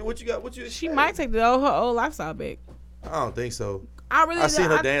 I mean, what you got? She might take her old lifestyle back. I don't think so. I seen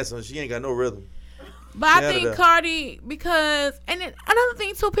her dancing. She ain't got no rhythm. But I think Cardi, because, and then another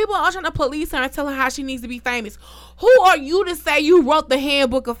thing too, people are trying to police her and tell her how she needs to be famous. Who are you to say you wrote the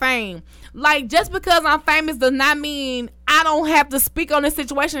handbook of fame? Like, just because I'm famous does not mean I don't have to speak on the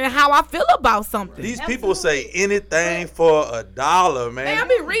situation and how I feel about something. These people say anything for $1, man. I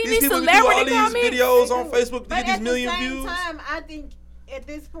be reading these celebrity comments. These videos on Facebook to get these million views. But at the same time, I think at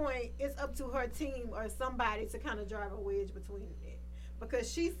this point, it's up to her team or somebody to kind of drive a wedge between it.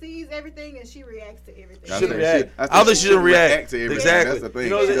 Because she sees everything and she reacts to everything. She shouldn't react. I don't think she shouldn't react to everything. Exactly. That's the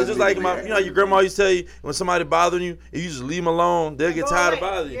thing. It's just like your grandma used to tell you, when somebody bothering you, if you just leave them alone, they'll get tired of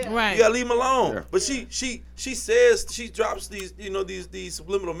bothering you. Yeah. Right. You gotta leave them alone. Yeah. But she says, she drops these these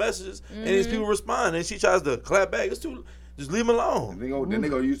subliminal messages, and these people respond, and she tries to clap back. It's too. Just leave them alone. Then they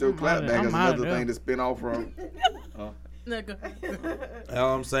gonna use their clap back as another thing to spin off from. All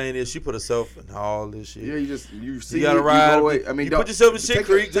I'm saying is she put herself in all this shit. Yeah, you see, you gotta ride. I mean, you put yourself in shit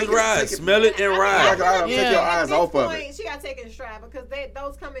creek, just ride, smell it and ride. Take your eyes off of it. She got taken in stride because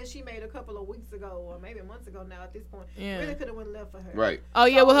those comments she made a couple of weeks ago or maybe months ago now. At this point, really could have went left for her. Right. Oh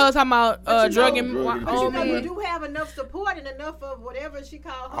yeah, with her talking about drug and you do have enough support and enough of whatever she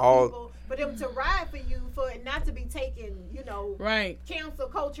called her people for them to ride for you, for it not to be taken, cancel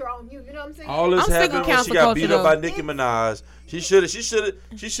culture on you. You know what I'm saying? All this happened when she got beat up by Nicki Minaj. She should have just, I don't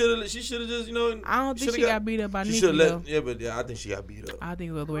think she got beat up by Nicki. I think she got beat up. I think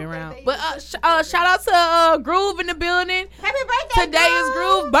it was the way around. But shout out to Groove in the building. Happy birthday! Today is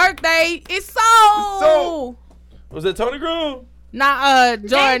Groove birthday. It's so. Was that Tony Groove? Nah,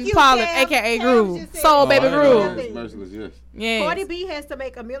 Jordan Pollard, aka Groove. Soul Baby Groove. Merciless, yes. Cardi B has to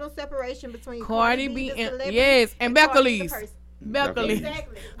make a mental separation between Cardi B and Beckley's. Beckley.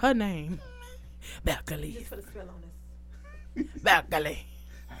 Exactly. Her name. Beckley. Just put a spell on us. Beckley.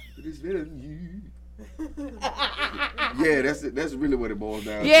 Yeah, that's really what it boils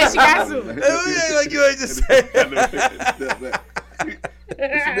down to. Yeah, she got to. Like you ain't just saying. She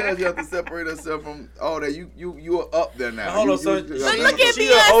does. You have to separate herself from all that. You are up there now. Hold on, son. Look at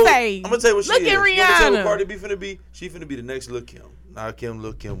Beyonce. I'm gonna tell you what she is. Look at Rihanna. I'm gonna tell you what Cardi B finna be. She finna be the next Lil' Kim. Now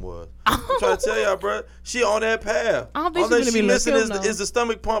Lil' Kim was. I'm trying to tell y'all, bro. She on that path. I don't think she's gonna be missing is the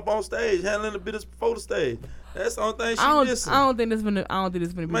stomach pump on stage, handling the business before the stage. That's the only thing she missing. I don't think this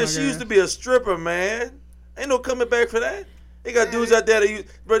gonna be. Man, she used to be a stripper, man. Ain't no coming back for that. They got dudes out there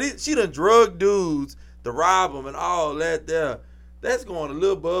that she done drug dudes to rob them and all that there. That's going a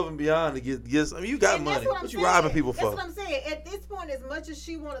little above and beyond to get. I mean, you got money. What you robbing people for? That's what I'm saying. At this point, as much as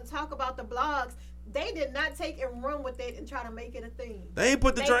she want to talk about the blogs, they did not take and run with it and try to make it a thing. They ain't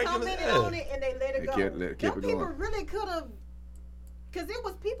put the drink in the They commented on it and they let it it go. Them people really could have, because it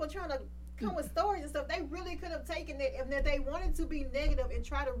was people trying to come with stories and stuff. They really could have taken it if they wanted to be negative and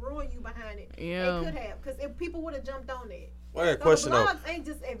try to ruin you behind it. Yeah. They could have, because if people would have jumped on it. Well, I got a question though.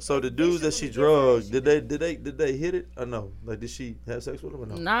 So the dudes that she drugged, did they hit it or no? Like, did she have sex with him or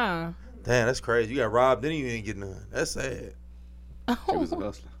no? Nah. Damn, that's crazy. You got robbed, then you didn't get none. That's sad. She was a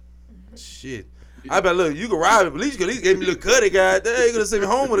hustler. Shit. I bet, look, you can rob it, but at least you gave me a little cutty, goddamn. You could have sent me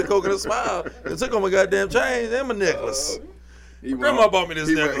home with a coconut smile. And took on my goddamn chain and my necklace. Grandma bought me this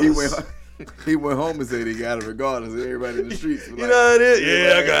necklace. He went home and said he got it regardless of everybody in the streets. You know how it is?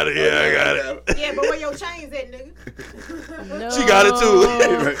 Yeah, I got it. Yeah, but where your chains at, nigga? No. She got it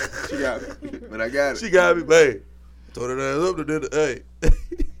too. She got me. But I got it. She got me, babe. Told her ass up to dinner. Hey.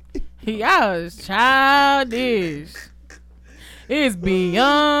 Y'all is childish. It's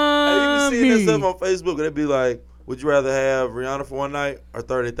beyond Hey, you been seeing that stuff on Facebook and they be like, would you rather have Rihanna for one night or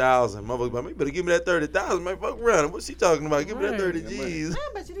 30,000? Motherfucker, man, you better give me that 30,000, man. Fuck Rihanna. What's she talking about? Give me that 30 G's.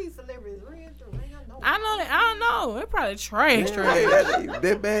 I bet you these celebrities ran through. I don't know. It probably trash.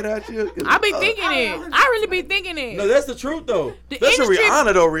 That bad out here? I be thinking it. I really be thinking it. No, that's the truth, though. The Especially industry-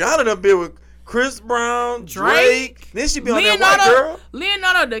 Rihanna, though. Rihanna done been with Chris Brown, Drake. Then she be on that white girl.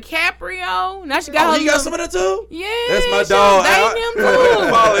 Leonardo DiCaprio. Now she got her. Oh, he got some of that too? Yeah. That's my dog.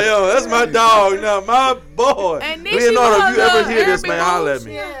 Follow him. That's my dog. Now, my boy. And then Leonardo, if you ever hear this, Arabic man, boo. holla at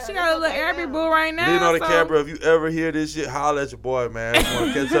me. Yeah, she got a little Arabic boo right now. Leonardo DiCaprio, if you ever hear this shit, holla at your boy, man. I just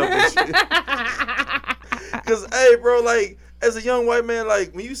want to catch up with you. Because, hey, bro, like, as a young white man,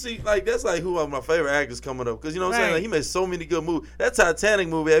 like, when you see, like, that's like who are my favorite actors coming up. Because, you know what I'm saying? Like, he made so many good movies. That Titanic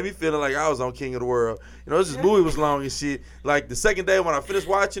movie had me feeling like I was on King of the World. You know, this movie was long and shit. Like, the second day when I finished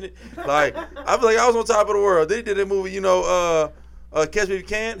watching it, like, I feel like I was on top of the world. Then he did that movie, you know, Catch Me If You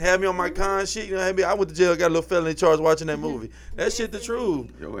Can, had me on my con shit. You know, had me, I went to jail, got a little felony charge watching that movie. That shit the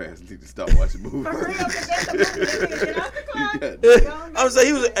truth. Your ass need to stop watching movies. For real, I'm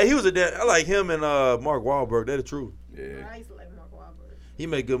saying he was a dad. I like him and Mark Wahlberg. They're the truth. Yeah. I used to like Mark Wahlberg. He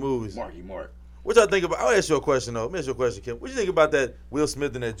made good movies. Mark. What y'all think about? I'll ask you a question though. Let me ask you a question, Kim. What you think about that Will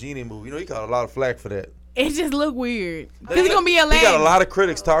Smith and that Genie movie? You know, he caught a lot of flack for that. It just look weird. Because it's going to be a He got a lot of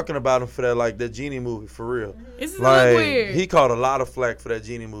critics talking about him for that, like, that Genie movie, for real. It's just like, look weird. He caught a lot of flack for that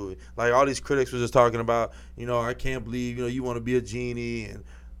Genie movie. Like, all these critics were just talking about, you know, I can't believe, you know, you want to be a genie. And,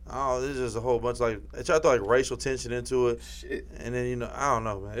 oh, there's just a whole bunch, like, they tried to throw, like, racial tension into it. Shit. And then, you know, I don't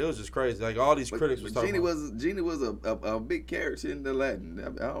know, man. It was just crazy. Like, all these critics was talking about. Genie was a big character in the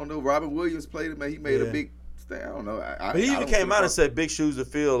Latin. I don't know. Robin Williams played him, man. He made a big... I don't know. But he even came out and said big shoes to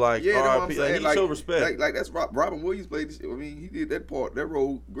fill, like, R.I.P. Like, he showed respect. Like that's Robin Williams played this shit. I mean, he did that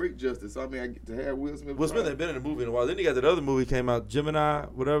role great justice. I mean, I get to have Will Smith. Will Smith ain't been in a movie in a while. Then he got that other movie came out, Gemini,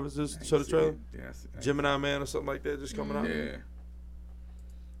 whatever. Just show the trailer. Yeah, Gemini Man or something like that just coming out. Yeah.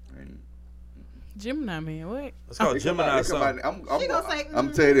 Gemini Man, what? It's called Gemini something.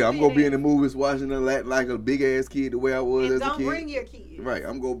 I'm telling you, I'm gonna be in the movies watching the Latin like a big ass kid the way I was as a kid. Don't bring your kids. Right,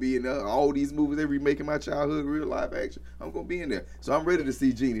 I'm gonna be in all these movies. They remaking my childhood real live action. I'm gonna be in there, so I'm ready to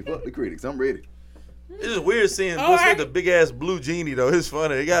see Genie. Fuck the critics, I'm ready. It's just weird seeing Will Smith, the big ass blue genie though. It's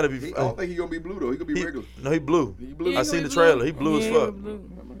funny. It gotta be. I don't think he gonna be blue though. He gonna be regular. No, he blue. He blue. I seen the trailer. He blue as fuck.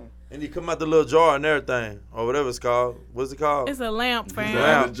 And he come out the little jar and everything, or whatever it's called. What's it called? It's a lamp, fam.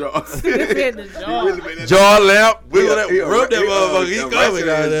 Lamp. Jar. Jar lamp. Wiggle that. Rub that motherfucker. He coming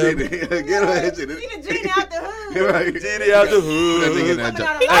out there. Get that shit. He the genie out the hood. Right. Genie out the hood. Put that nigga in that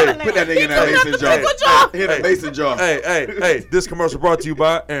jar. Hey, put that nigga in that mason jar. Hit a mason jar. Hey. This commercial brought to you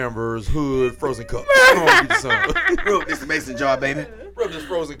by Amber's Hood Frozen Cup. Come on, get you some. Rub this mason jar, baby. Rub this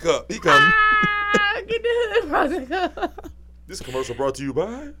frozen cup. He coming. Get the hood frozen cup. This commercial brought to you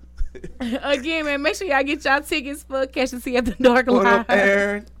by. Again, man, make sure y'all get y'all tickets for Catch the Sea at the Dark Live. What up,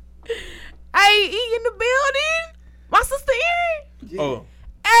 Aaron? Hey, E in the building. My sister Erin. Yeah. Oh.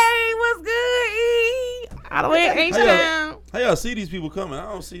 Hey, what's good, E? All the way in H-Town. How y'all see these people coming?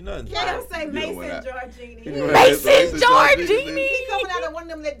 I don't see nothing. Yeah, don't say Mason Giorgini. Mason Giorgini. He coming out of one of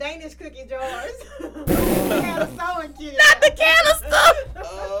them little Danish cookie jars. He had a sewing kit. Not the canister.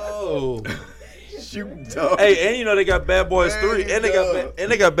 Oh. Shoot, dog. Hey, and you know they got Bad Boys 3, and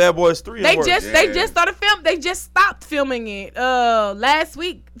they got Bad Boys 3. They just started filming. They just stopped filming it last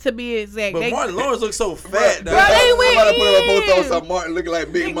week to be exact. But Martin Lawrence looks so fat. Bro, they went Somebody put up a photo in. of some Martin looking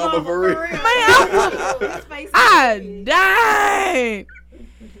like Big Mama for real. Man,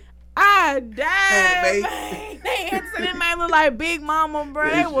 I died. Man. They answered that man look like Big Mama, bro.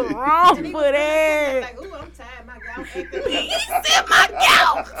 They was wrong for that. Like, ooh, I'm tired. My gout acting He said my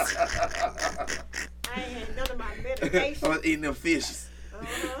gout. I ain't had none of my medication. I was eating them fishes.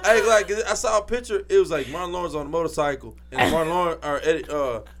 Hey, like I saw a picture. It was like Martin Lawrence on a motorcycle, and Martin Lawrence or Eddie,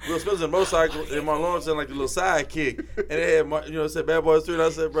 Will Smith on a motorcycle, and Martin Lawrence had like a little sidekick, and they had it said Bad Boys 3. And I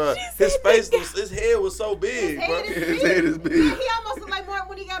said, bro, his head was so big, bro. His head is big. He almost looked like Martin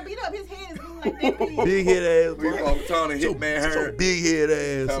when he got beat up. His head is like that big. Big head ass. We all Tony Hitman Hearn. Big head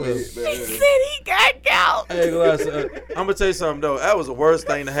ass. He said he got gout. Hey, I'm gonna tell you something though. That was the worst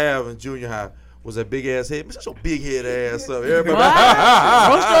thing to have in junior high. Was that big ass head? Shut your big head ass up. Everybody.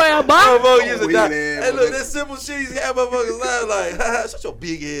 Hey, look, that simple shit he's had motherfuckers like, shut your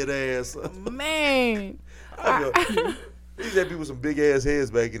big head ass up. Man. We used to have people with some big ass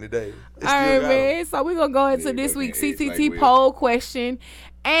heads back in the day. All right, man. So we're gonna go into this week's CTT poll question.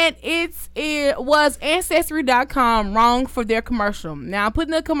 And it was Ancestry.com wrong for their commercial. Now I'm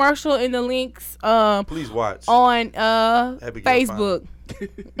putting the commercial in the links please watch on Facebook.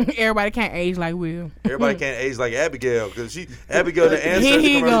 Everybody can't age like Will. Everybody can't age like Abigail because Abigail the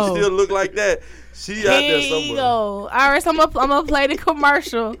Ancestry commercial still look like that. She out there somewhere. Here you go. All right, so I'm gonna play the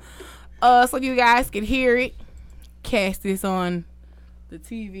commercial so you guys can hear it. Cast this on the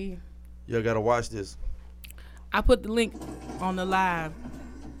TV. Y'all gotta watch this. I put the link on the live.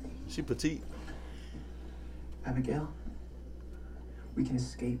 She petite. Abigail, we can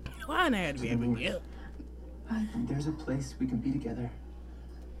escape. Why not have to be Abigail? There's a place we can be together.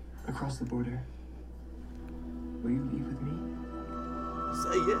 Across the border. Will you leave with me?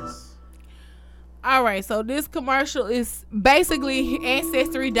 Say yes. All right, so this commercial is basically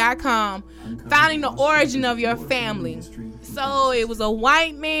Ancestry.com finding the origin of your family. So it was a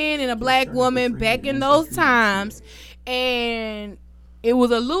white man and a black woman back in those times, and it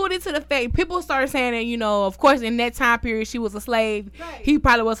was alluded to the fact people started saying that, of course, in that time period she was a slave. Right. He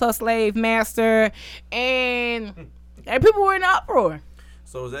probably was her slave master, and people were in uproar.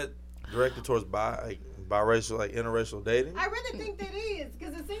 So is that directed towards biracial, like interracial dating? I really think that is,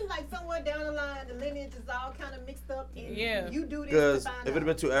 because it seems like somewhere down the line the lineage is all kind of mixed up, and you do this. Because if it had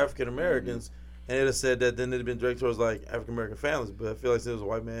been two African Americans, and it had said that, then it'd have been directed towards like African American families. But I feel like it was a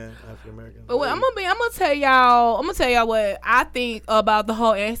white man, African American. But I'm gonna tell y'all what I think about the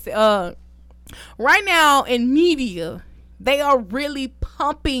whole right now in media. They are really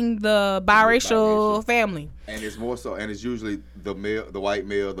pumping the biracial family. And it's more so, and it's usually the white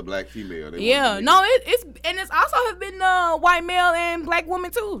male, the black female. It's also have been the white male and black woman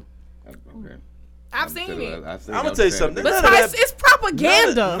too. Okay. I've seen it. I'm gonna tell you something. But it's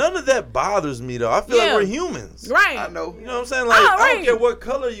propaganda. None of that bothers me though. I feel like we're humans. Right. I know. You know what I'm saying? Like I don't care what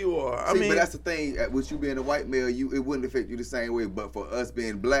color you are. But that's the thing. With you being a white male, it wouldn't affect you the same way. But for us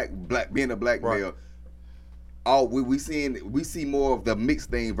being being a black male. We see more of the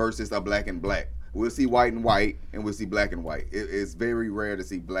mixed thing versus a black and black. We'll see white and white, and we'll see black and white. It's very rare to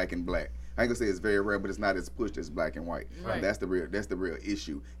see black and black. I ain't gonna say it's very rare, but it's not as pushed as black and white. Right. That's the real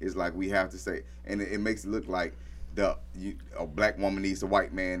issue. It's like we have to say, and it makes it look like a black woman needs a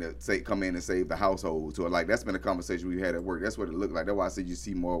white man to come in and save the household. So like that's been a conversation we had at work. That's what it looked like. That's why I said you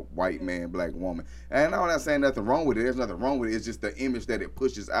see more white man, black woman. And I'm not saying nothing wrong with it. There's nothing wrong with it. It's just the image that it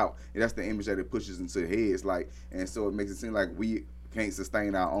pushes out. And that's the image that it pushes into heads. Like, and so it makes it seem like we can't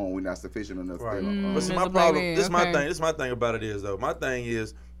sustain our own. We're not sufficient enough. Right. But see, my problem. My thing about it is though. My thing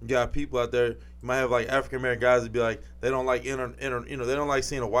is. You got people out there. You might have like African American guys that be like they don't like they don't like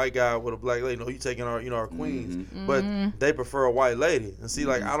seeing a white guy with a black lady. No, you taking our queens, but they prefer a white lady. And see,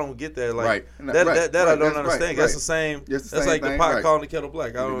 like I don't get that. Like that I don't understand. That's the same. That's like the pot calling the kettle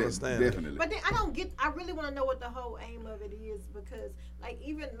black. I don't understand. Definitely. But then I really want to know what the whole aim of it is, because like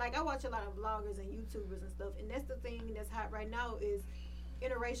even like I watch a lot of vloggers and YouTubers and stuff, and that's the thing that's hot right now is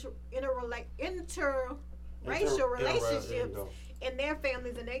interracial relationships. And their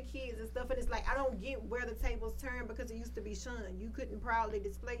families and their kids and stuff, and it's like I don't get where the tables turn, because it used to be shunned. You couldn't proudly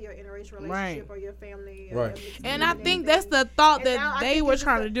display your interracial relationship or your family. And I think that's the thought that they were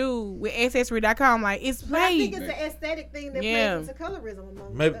trying to do with Ancestry.com. Like it's played. I think it's an aesthetic thing that plays into colorism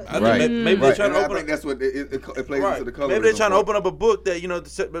among maybe they're trying to open. I think that's what it plays into the colorism. Maybe they're trying to open up a book that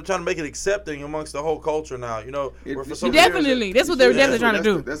they're trying to make it accepting amongst the whole culture now. Definitely, that's what they're definitely trying to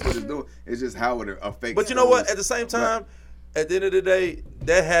do. That's what it's doing. It's just how it affects. But you know what? At the same time. At the end of the day,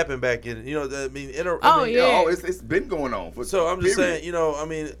 that happened back in, it's been going on. So I'm just saying,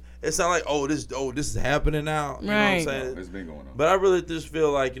 it's not like, this is happening now. You know what I'm saying? It's been going on. But I really just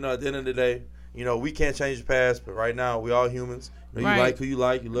feel like, at the end of the day, we can't change the past, but right now, we all humans. You like who you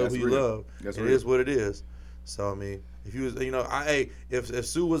like, you love who you love. It is what it is. So, if you was, if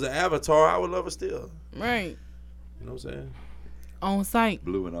Sue was an avatar, I would love her still. Right. You know what I'm saying? On site.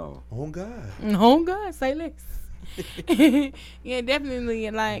 Blue and all. On God. On God. Say less. Yeah, definitely.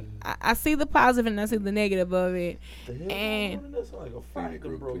 And like, I see the positive and I see the negative of it. And that's like a fight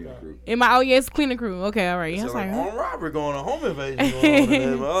that broke out. am I? Oh yes, cleaning crew. Okay, all right. It's Yes, like like, armed robbery going on, home invasion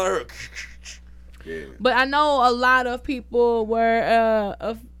going on. Yeah. but I know a lot of people were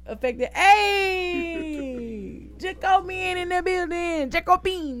affected. Hey, Jacobian in the building.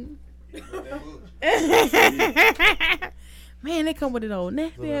 Jacobin. Man, they come with it old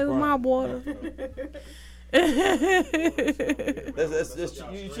nasty ass my water. That's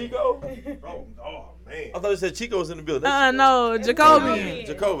you, Chico? Oh man. I thought you said Chico was in the building. No, Jacobian.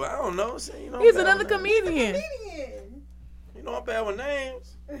 Jacoby. I don't know. See, you know, He's I'm bad another with names. comedian. You know I'm bad with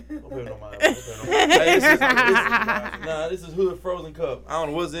names. Don't pay no mind. Hey, this is Hood Frozen Cup. I don't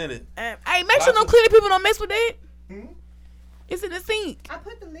know what's in it. Hey, make sure no cleaning people don't mess with that. It's in the sink. I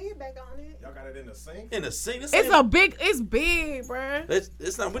put the lid back on it. Y'all got it in the sink? In the sink. It's big, bruh.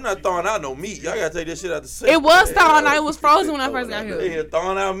 It's not. We're not throwing out no meat. Y'all gotta take this shit out the sink. It was thawing out. It was frozen when I first got They here. here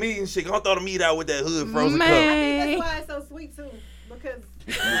throwing out meat and shit. Gonna throw the meat out with that Hood Frozen Man. Cup. I think that's why it's so sweet too. Because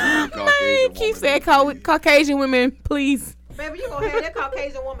Man, keep saying Caucasian women, please. baby, you gonna have that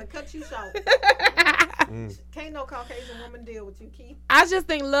Caucasian woman cut you short. Can't no Caucasian woman deal with you, Keith. I just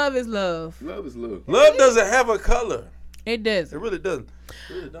think love is love. Love is love. Love doesn't have a color. It does. It really doesn't. It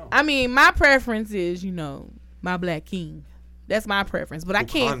really don't. I mean, my preference is, my black king. That's my preference. But I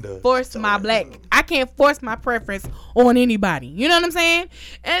can't Wakanda. force I can't force my preference on anybody. You know what I'm saying?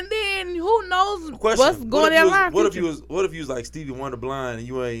 And then who knows what's going down line. What if you was like Stevie Wonder blind and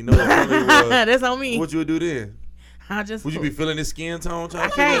you ain't know what color he was? That's on me. What you would do then? Would you be feeling his skin tone? I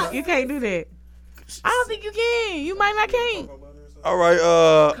can't. You can't do that. I don't think you can. You might not can. All right,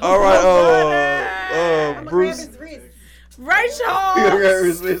 I'ma grab Bruce. his wrist.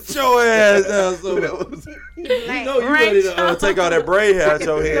 Rachel. Sit your ass down. So you know you ready to take all that braid hair out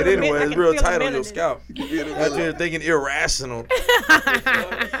your head anyway. It's real tight on your scalp. Out there thinking irrational.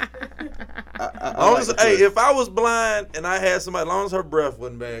 Hey, if I was blind and I had somebody, as long as her breath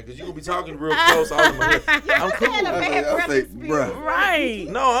wasn't bad, because you gonna be talking real close all in my head. I'm cool. I'll say, bruh. Right.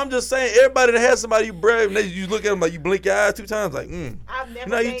 No, I'm just saying, everybody that has somebody you brave, you look at them like you blink your eyes 2 times, like, I've never You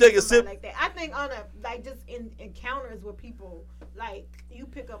know, you dated take a somebody sip- like that. I think on just in encounters with people, like you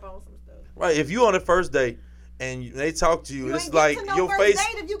pick up on some stuff. Right, if you on the first date and they talk to you, You it's ain't like get to no your first face.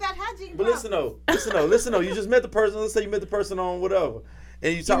 date if you got hygiene But listen though. You just met the person. Let's say you met the person on whatever,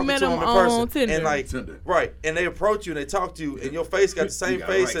 and you talking met to them them in on person, Tinder. and like Tinder. right, and they approach you and they talk to you, and your face got the same got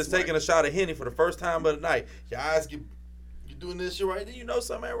face right as swipe. taking a shot of Henny for the first time of the night. Your eyes get. You doing this shit right? Then you know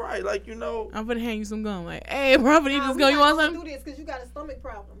something ain't right. Like I'm finna hand you some gum. Like, hey, bro, I'm finna eat this gum. You want something? Do this because you got a stomach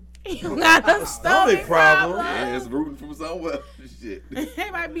problem. You got a stomach problem. Yeah, it's rooting from somewhere. Shit. They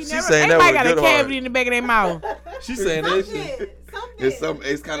might be She never. saying They that might with got a good cavity heart. in the back of their mouth. She's saying that shit. Something.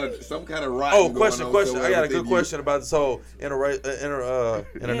 It's kind of some kind of rotten. Oh, question. going on I somewhere got a within good you. question about this whole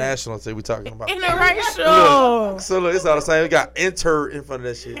international thing we talking about. Interracial. So look, it's all the same. We got enter in front of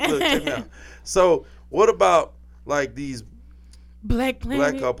that shit. Look, check me out. So what about like these Black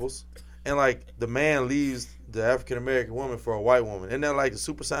black couples and like the man leaves the African American woman for a white woman? Isn't that like a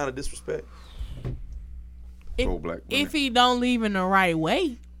super sign of disrespect? Pro-black women. If he don't leave in the right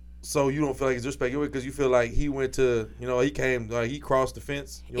way. So you don't feel like it's disrespect because you feel like he went to, he came, like he crossed the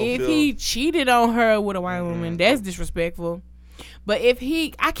fence. You don't If feel, he cheated on her with a white woman, that's disrespectful. But if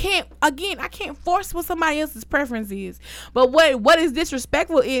I can't force what somebody else's preference is. But what is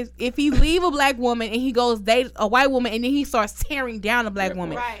disrespectful is if he leave a black woman and he goes date a white woman and then he starts tearing down a black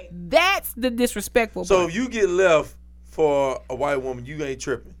woman. Right. That's the disrespectful so part. if you get left for a white woman, you ain't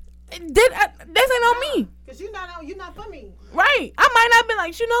tripping. That ain't on me. Because you're not for me. Right. I might not be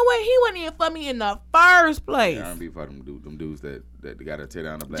like, you know what? He wasn't even for me in the first place. Yeah, R&B for them dudes that gotta tear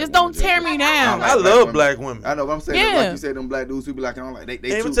down the black. Just woman. don't tear me down. I love black women. I know, but I'm saying Yeah. like you said, them black dudes who be like, I'm like they Hey, too,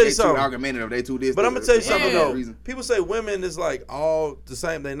 let me tell you they too something. argumentative, they too this. But I'm gonna tell you something Yeah. though. Reason. People say women is like all the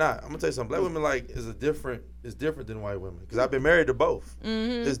same. They not. I'm gonna tell you something. Black women like is different than white women because I've been married to both.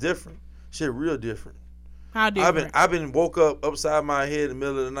 Mm-hmm. It's different. Shit, real different. How different? I've been woke up upside my head in the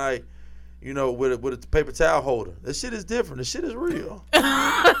middle of the night, with a paper towel holder. That shit is different. The shit is real.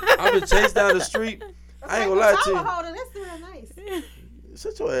 I've been chased down the street. I ain't gonna lie to you. Holder, that's real nice.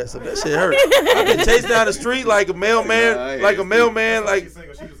 Shut your ass up. That shit hurt. I've been chased down the street like a mailman, like She's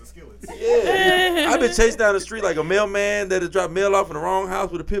single, she uses skillets. yeah. I've been chased down the street like a mailman that has dropped mail off in the wrong house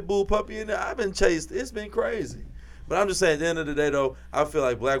with a pit bull puppy in there. I've been chased. It's been crazy. But I'm just saying, at the end of the day, though, I feel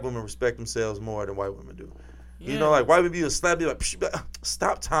like black women respect themselves more than white women do. You know, like white women be a slap, be like, psh,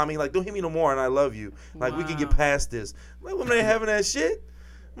 stop, Tommy. Like, don't hit me no more, and I love you. Like, we can get past this. Black women ain't having that shit.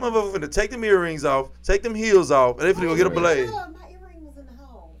 Motherfucker finna take them earrings off, take them heels off, and they finna go get a blade. My earring was in the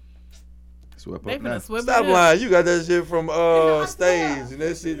hole. Swept They up finna now. sweep Stop it up. lying. You got that shit from I stage, swear. and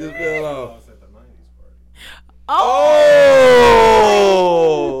that shit just fell off. At the 90s party.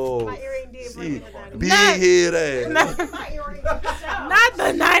 Oh. My earring did bring See, it down. big head ass. My earring did shout. Not the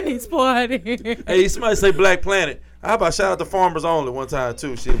 90s party. Hey, somebody say Black Planet. How about shout out to Farmers Only one time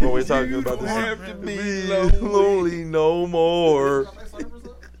too? Shit, when we're talking about this. have to be lonely no more. Got their servers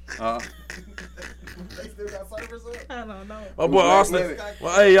up? They still got servers up? I don't know. My boy Austin.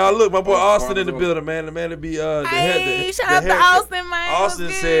 Well, hey y'all, look, my boy Austin in the building, man. The man to be the Hey, head. shout out to Austin, man. Austin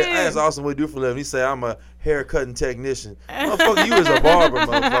What's said, good? I asked Austin what he do for a living. He said, I'm a hair cutting technician. Motherfucker, you is a barber,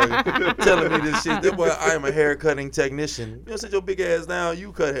 motherfucker. Telling me this shit. That boy, I am a hair cutting technician. You don't sit your big ass down,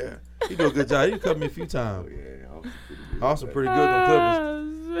 you cut hair. He do a good job. He cut me a few times. Austin pretty good on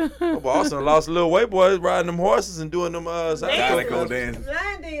Clippers. My boy Austin lost a little weight, boy, riding them horses and doing them Zydeco dances.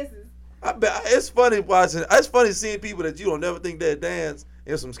 Line dances. I bet it's funny watching. It's funny seeing people that you don't never think that dance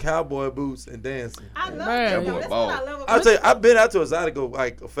in some cowboy boots and dancing. I love Man. that. Though. That's what I love about I'll tell you, I've been out to a Zydeco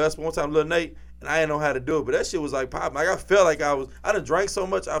like a festival one time, Lil Nate, and I didn't know how to do it, but that shit was like popping. Like I felt like I done drank so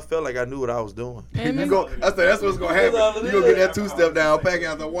much, I felt like I knew what I was doing. You go, I said that's what's gonna happen. You gonna get that 2-step down, pack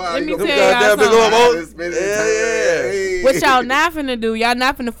after a while. Let You me gonna tell Them y'all goddamn big something. old Yeah. What y'all not finna do? Y'all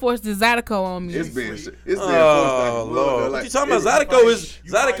not finna force the Zydeco on me. It's been Oh Lord! What you talking about?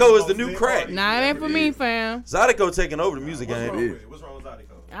 Zydeco is the new crack. Nah, it ain't for me, fam. Zydeco taking over the music What's wrong game. with it? What's wrong with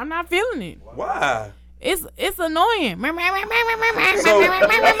Zydeco? I'm not feeling it. Why? It's annoying. No,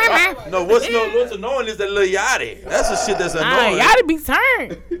 what's annoying is that Lil Yachty. That's the shit that's annoying. Y'all be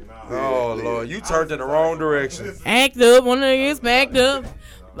turned. Oh Lord, you turned in the wrong direction. Act up. One of these backed up.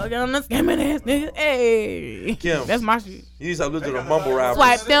 Look on the scamming ass nigga. Hey. Kim. That's my shit. You need to stop listening to the mumble rappers.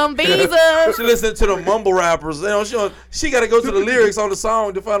 Swipe them visas. She listen to the mumble rappers. You know, she got to go to the lyrics on the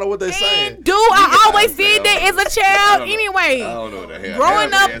song to find out what they saying. Dude, I always did that as a child anyway. I don't know what the hell.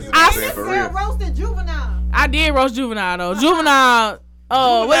 Growing up, I just said roasted Juvenile. I did roast Juvenile though. Juvenile,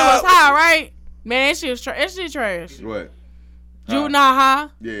 what it was high, right? Man, that shit trash. What? Juvenile high.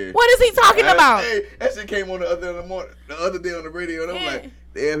 Yeah. What is he talking about? Hey, that shit came on the other day on the radio, and I'm like,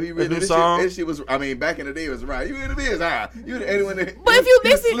 damn, he really new this song? shit. That shit was. I mean, back in the day, it was right. You in the biz, You the anyone that. But if you he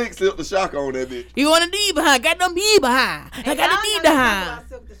listen- slick slipped the shock on that bitch. You want to D behind? Got them D behind. I got the D behind.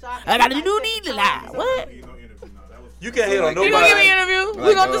 I got the new D lie. What? You can't hate on He gonna give me an nobody. interview.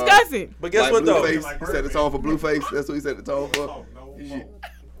 We gonna discuss it. But guess Like what though? Blueface, he set the tone for Blueface. That's what he set the tone for.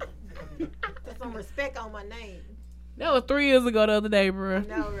 Put some respect on my name. That was 3 years ago the other day, bro.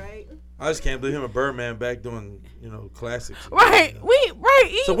 No, right? I just can't believe him and Birdman back doing classics. Right,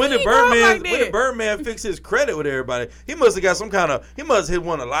 So when did Birdman fix his credit with everybody? He must have got he must have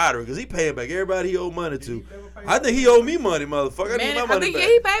won a lottery because he paid back everybody he owed money to. I think he owed me money, motherfucker. I need my I money think back.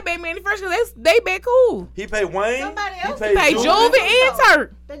 he paid Baby Manny first because they been cool. He paid Wayne. Somebody else He paid Hey, Juvie. Juvie and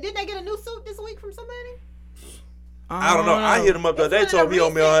Turk. Did they get a new suit this week from somebody? I don't know. I hit him up the other day. Told me he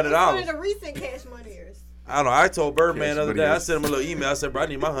owed me $100. It's one of the recent cash moneyers. I don't know. I told Birdman the other day. I Yes. sent him a little email. I said, "Bro, I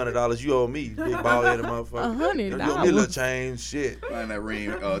need my $100. You owe me, you big bald headed motherfucker. $100. You owe me a little change, shit." Find that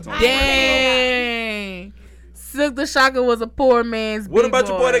ring. Dang. Silk the Shocker was a poor man's What big about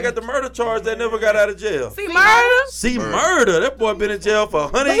your boy boy that got the murder charge that never got out of jail? See murder? See murder. That boy been in jail for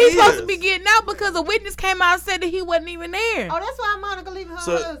 100 But years. he's supposed to be getting out because a witness came out and said that he wasn't even there. Oh, that's why Monica leaving her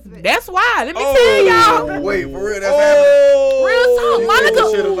So- husband. That's why. Let me Oh. tell y'all. Wait, for real? That's happening. Real talk.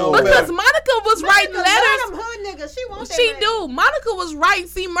 You should've known Monica, because better. Monica was writing Monica love letters. them hood niggas. She wants that She man. do. Monica was writing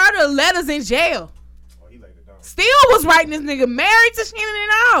See Murder letters in jail. Oh, he laid it down. Still was writing this nigga married to Shannon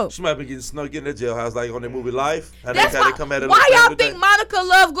and all. She might be getting snuck in the jailhouse like on that movie Life. How That's they come at it why like y'all that think today. Monica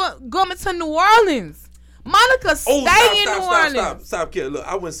love going to New Orleans. Monica stay in New Orleans. Stop, kid. Look,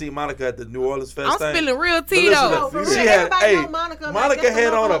 I wouldn't see Monica at the New Orleans Fest I'm thing. spilling real But tea listen, though. for real. she had, Everybody hey, know Monica, like, Monica that's the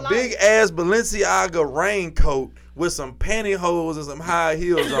had love on of a her big ass Balenciaga raincoat with some pantyhose and some high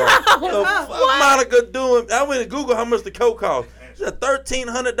heels on. The fuck Monica doing? I went to Google how much the coat cost. It's a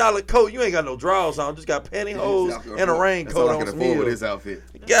 $1,300 coat. You ain't got no drawers on. Just got pantyhose and a raincoat That's all I on can some afford with heels. this outfit.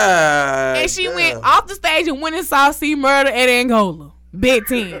 God. And she damn. went off the stage and went and saw See Murder at Angola. Big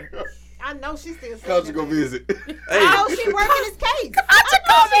 10. I know she still How'd you go visit? Hey, I know she working his case.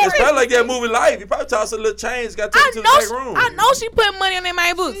 it's probably like that movie Life. You probably tossed a little change, got taken to the back room. I know she put money on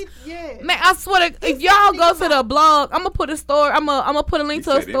my books. Yeah. Man, I swear to, if y'all go to the blog, I'm gonna put a story. I'm gonna put a link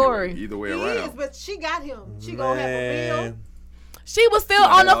to a story. Either way He is, around. but she got him. She gonna have a bill. Man. She was still She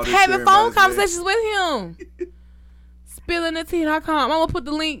on got the all this having shit phone everybody's conversations with him. SpillingTheTea.com. I'm gonna put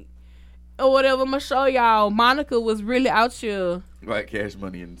the link or whatever. I'm gonna show y'all. Monica was really out here. Like Cash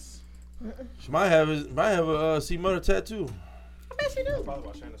Money and. She might have a C Murder tattoo. I bet she do. Probably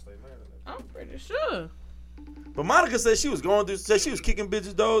why Shannon stayed mad at that. I'm pretty sure. But Monica said she was going through. Said she was kicking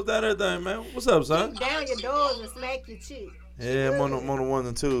bitches' doors down everything, man. What's up, son? Kick down your doors and smack your chick. Yeah, I'm on the ones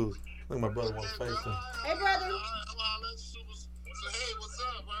and twos. Look, my brother wants to face him. Hey, brother.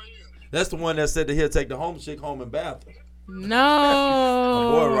 That's the one that said that he'll take the home chick home and bath her.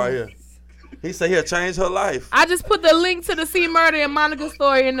 No. My boy right here. He said he'll change her life. I just put the link to the C Murder and Monica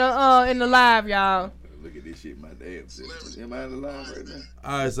story in the live, y'all. Look at this shit, my damn self. Am I in the live right now?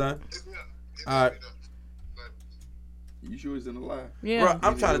 All right, son. All right. You sure it's in the live? Yeah. Bro,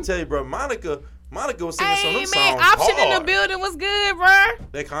 I'm trying to tell you, bro. Monica was singing some of them man, songs Option hard. in the building was good, bro.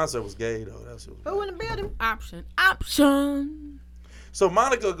 That concert was gay, though. That shit was Who in the building? Option. So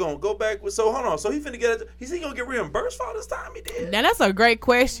Monica gonna go back with. So hold on. So he finna get. He gonna get reimbursed for all this time he did. Now that's a great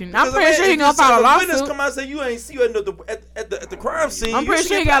question. I'm Because, pretty sure he gonna if file a witness lawsuit. come out and say you ain't see you at the crime scene. I'm you pretty should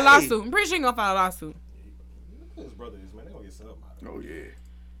sure he get got a paid. lawsuit. I'm pretty sure he gonna file a lawsuit. His brother is, man. They gonna get something out of it. Oh, yeah.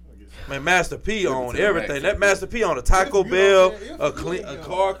 Man, Master P on to the everything. max. That Master P on a Taco Bell, a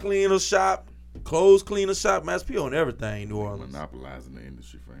car cleaner shop, clothes cleaner shop. Master P on everything in New Orleans. Monopolizing the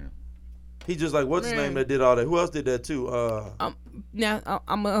industry for him. He just like, what's his Man. name that did all that? Who else did that too? Now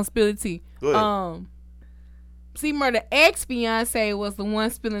I'm gonna spill the tea. Go ahead. C Murder ex fiance was the one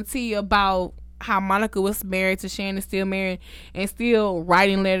spilling tea about how Monica was married to Shannon, still married, and still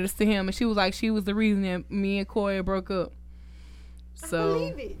writing letters to him, and she was like she was the reason that me and Corey broke up. I So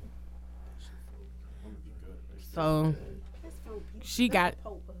believe it. so That's fruit. she got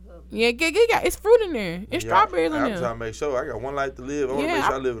Pope or something. yeah, it's fruit in there. It's strawberries in I'm trying to there. make sure I got one life to live. I want to Yeah, make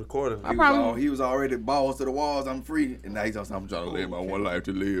sure I live accordingly. He was already balls to the walls. I'm free. And now he's also, I'm trying to live my one life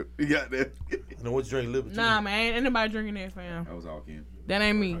to live. You got that? You know what you drink, Liberty? Nah, man, ain't anybody drinking that, fam. That was all Ken. That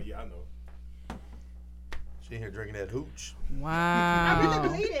ain't Oh, me. yeah, I know. She in here drinking that hooch. I Wow. really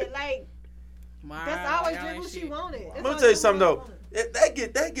believe it. Like, that's always did what she wanted. I'm gonna tell you something though.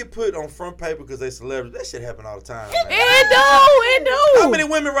 That get put on front paper because they celebrities. That shit happen all the time. Man. It do. How many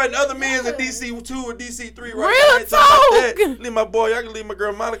women writing other men's in DC 2 or DC 3 right Real now? Ain't talking about talk. that. Leave my boy. I can leave my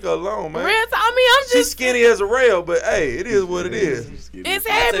girl Monica alone, man. Real talk. I mean, I'm She's just skinny as a rail, but hey, it is what it is. it's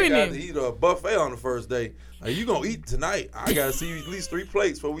I take her out to happening. eat a buffet on the first day. Like, you gonna eat tonight? I gotta see you at least 3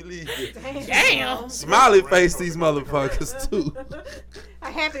 plates before we leave here. Damn. Smiley face these motherfuckers too.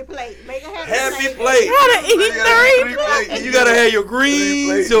 A happy plate. Make a Happy plate. Gotta eat 3 plates. And you gotta have your greens,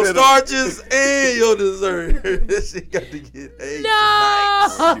 plates your with starches, and your dessert. That shit got to get aged No.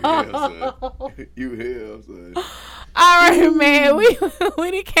 You hell, son. All right, man. We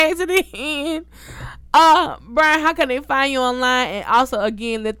done came to the end. Brian, how can they find you online? And also,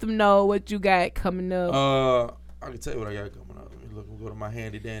 again, let them know what you got coming up. I can tell you what I got coming up. Let me look and go to my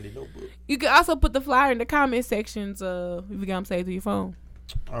handy dandy notebook. You can also put the flyer in the comment sections if you got them saved to your phone.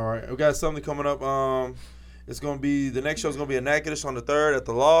 All right, we got something coming up. It's gonna be the next show is gonna be a Natchitoches on the 3rd at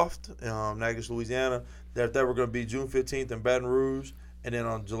the Loft, Natchitoches, Louisiana. That we're gonna be June 15th in Baton Rouge, and then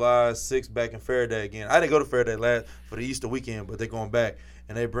on July 6th back in Faraday again. I didn't go to Faraday last for the Easter weekend, but they're going back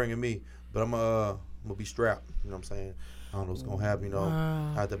and they're bringing me. But I'm gonna be strapped. You know what I'm saying? I don't know what's gonna happen. You know,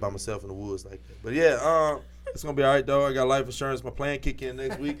 out there by myself in the woods like that. But yeah, it's gonna be all right though. I got life insurance. My plan kick in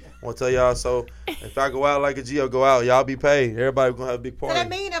next week. I want to tell y'all. So if I go out like a G, I'll go out. Y'all be paid. Everybody gonna have a big So party. that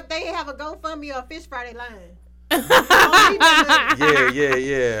mean if they have a GoFundMe or a Fish Friday line. Yeah.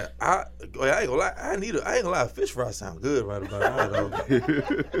 I ain't gonna lie. I ain't gonna lie. Fish fry sound good right about now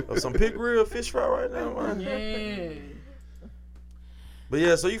though. Some pig grill fish fry right now, man. Yeah. But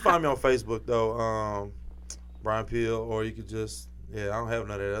yeah, so you find me on Facebook though, Brian Peel, or you could just I don't have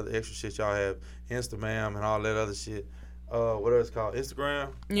none of that other extra shit y'all have, Instagram and all that other shit. What else called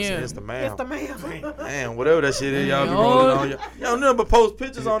Instagram? Yeah. Instagram. Instagram. Man, whatever that shit is, y'all be rolling on. Y'all never post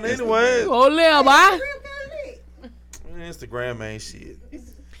pictures on it anyway. Oh, little boy. Instagram ain't shit.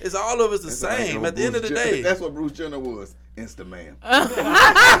 It's all of us the same. At the end of the day, That's what Bruce Jenner was. Instaman.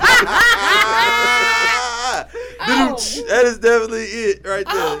 That is definitely it right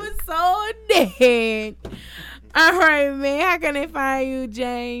there. I was so dead. All right, man. How can they find you,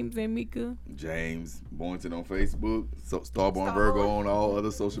 James and Mika? James Boynton on Facebook. Starborn Virgo on all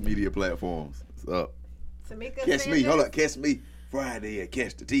other social media platforms. What's up? Tamika Catch me. Sanders. Hold up. Catch me Friday at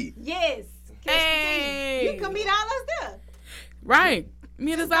Catch the Tea. Yes. Catch Hey. the tea. You can meet all us there. Right.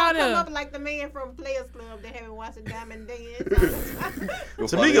 Meet us Just out don't come there. up like the man from Players Club that haven't watched a Diamond Dance. Go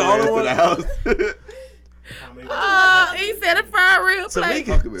Tamika, follow your all the ass to one- the house. He said a fried real place.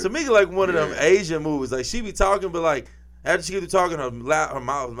 Tamika like one of them Asian movies. Like she be talking, but like after she get to talking, her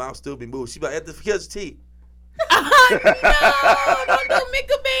mouth still be moving. She be like, at the catch the tea. No, don't do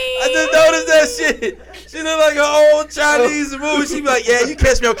Mika Bean. I just noticed that shit. She look like an old Chinese movie. She be like, yeah, you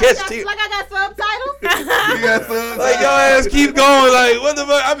catch me on catch TV. Like I got subtitles. You got subtitles. Like your ass keep going. Like what the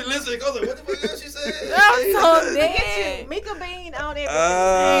fuck? I be listening. I was like, what the fuck else she said? I'm so dead. Mika Bean on everything.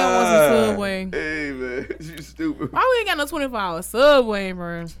 Damn, I want some Subway. Hey man, you stupid. Why we ain't got no 24-hour Subway,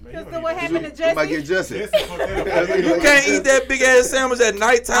 bro? Because what happened to You might Jesse? get Jesse. You can't eat that big ass sandwich at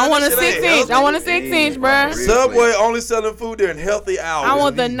nighttime. I want a That shit ain't 6-inch. I want a healthy. 6-inch, bro. Subway only selling food during healthy hours. I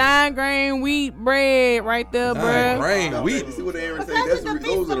want the 9-grain wheat bread right there, bro. Rain, we. See what Aaron say? Because That's it those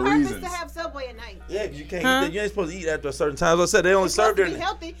defeats are the the purpose reasons. to have Subway at night. Yeah, 'cause you can't Huh? eat that. You ain't supposed to eat after a certain time. As I said, they only It's serve supposed to during. be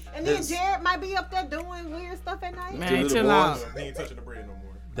healthy. And then Yes. Jared might be up there doing weird stuff at night. Man, little chill out. boys. He ain't touching the bread no more.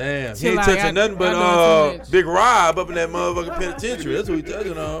 Damn. He ain't out, touching y'all- nothing but y'all doing too much. Big Rob up in that motherfucking penitentiary. That's what he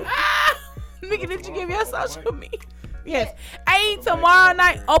touching on. Nigga, did you give your social media? Yes. Hey, tomorrow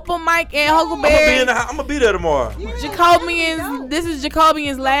night, open mic at Huckleberry. I'm gonna be there tomorrow. This is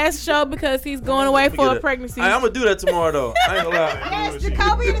Jacobian's last show because he's going away for a pregnancy. I'm gonna do that tomorrow though. I ain't gonna lie. Yes,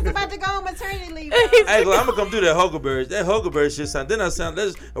 Jacoby is about to go on maternity leave. I'm gonna come do that Huckleberry. That Huckleberry shit sound. Then I sound.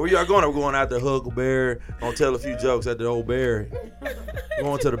 Where y'all going? We're going out to Huckleberry. Gonna tell a few jokes at the old Berry.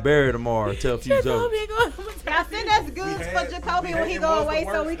 Going to the Berry tomorrow. Tell a few jokes. Now send us goods for Jacoby when he go away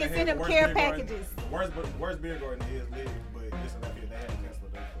so we can send him care packages. Worst beer garden is lit, but it's in Lafayette. They had to cancel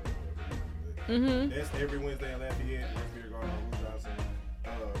the day for Mm-hmm. That's every Wednesday in Lafayette. Worst beer garden on Lou Johnson.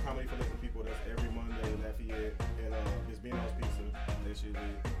 Comedy for Little People. That's every Monday in Lafayette. And it's Beano's Pizza. That shit lit.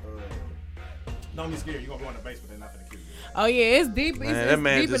 Don't be scared. You're gonna go in the basement. They're not gonna kill you. Oh yeah, it's deep. Man, It's that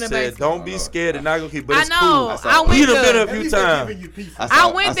man deep in just the said, basement. "Don't be scared and not gonna keep." But I it's know. cool. I went He done been there. a few times.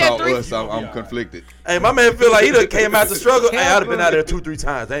 I went there three- Us, I'm conflicted. Hey, my man feel like he done came out the struggle. Hey, I'd have been out there 2-3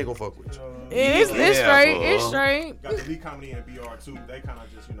 times. They ain't gonna fuck with you. It's straight. bro. It's straight. Got the lead comedy and BR too. They kind of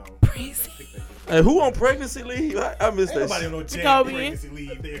just Hey, who on pregnancy leave? I missed that Nobody shit. on no Jack Jacoby. pregnancy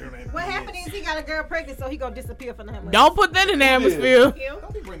leave there. What happened is he got a girl pregnant, so he gonna disappear from the house. Don't put that in the atmosphere.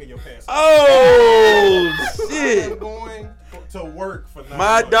 Don't be bringing your past. Oh shit! Going to work for nothing.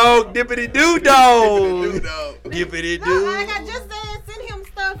 My dog Dippity Doo Dog. Dippity No, like Doo. I just said, send him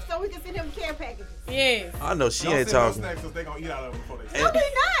stuff so we can send him care packages. Yes. I know she Don't ain't send no talking. snacks 'cause they gonna eat out of them before they. No, we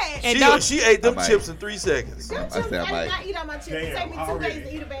not. And don't- She ate them I might. chips in 3 seconds. Them I chips, said I I did might. not eat all my chips. It Damn, take me 2 already. days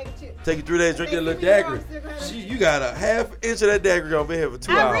to eat a bag of chips. Take you 3 days, drink They that little send me your dagger. arms, they're gonna- You got a half inch of that dagger gonna be here for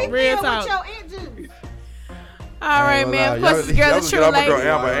 2 I hours. refill Real with talk. your aunt juice. All right, man. Plus, this girl, the true I'm gonna go lady.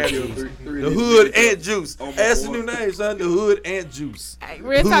 Amber Ant Juice. The Hood Ant Juice. That's the new name, son. The Hood Ant Juice.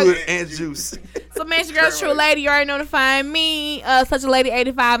 Real talk. Hood Ant Juice. So, man, it's your girl, True Lady. You already know to find me, Such a Lady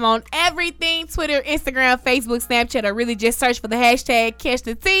 85 on everything: Twitter, Instagram, Facebook, Snapchat, or really just search for the hashtag Catch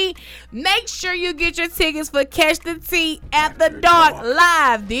the Tea. Make sure you get your tickets for Catch the Tea at the Dark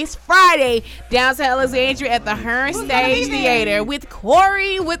live this Friday downtown Alexandria at the Hearn Stage Theater with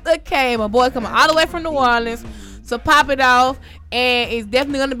Corey with a K. My boy coming all the way from New Orleans. So pop it off, and it's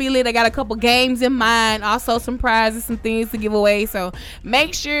definitely gonna be lit. I got a couple games in mind, also some prizes, some things to give away. So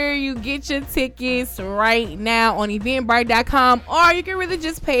make sure you get your tickets right now on Eventbrite.com, or you can really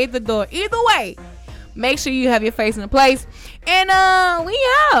just pay at the door. Either way, make sure you have your face in the place. And we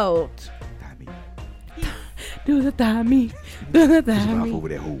out. Do the thigh me, do the thigh me. Over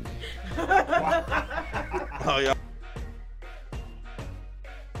that hole. Oh, y'all.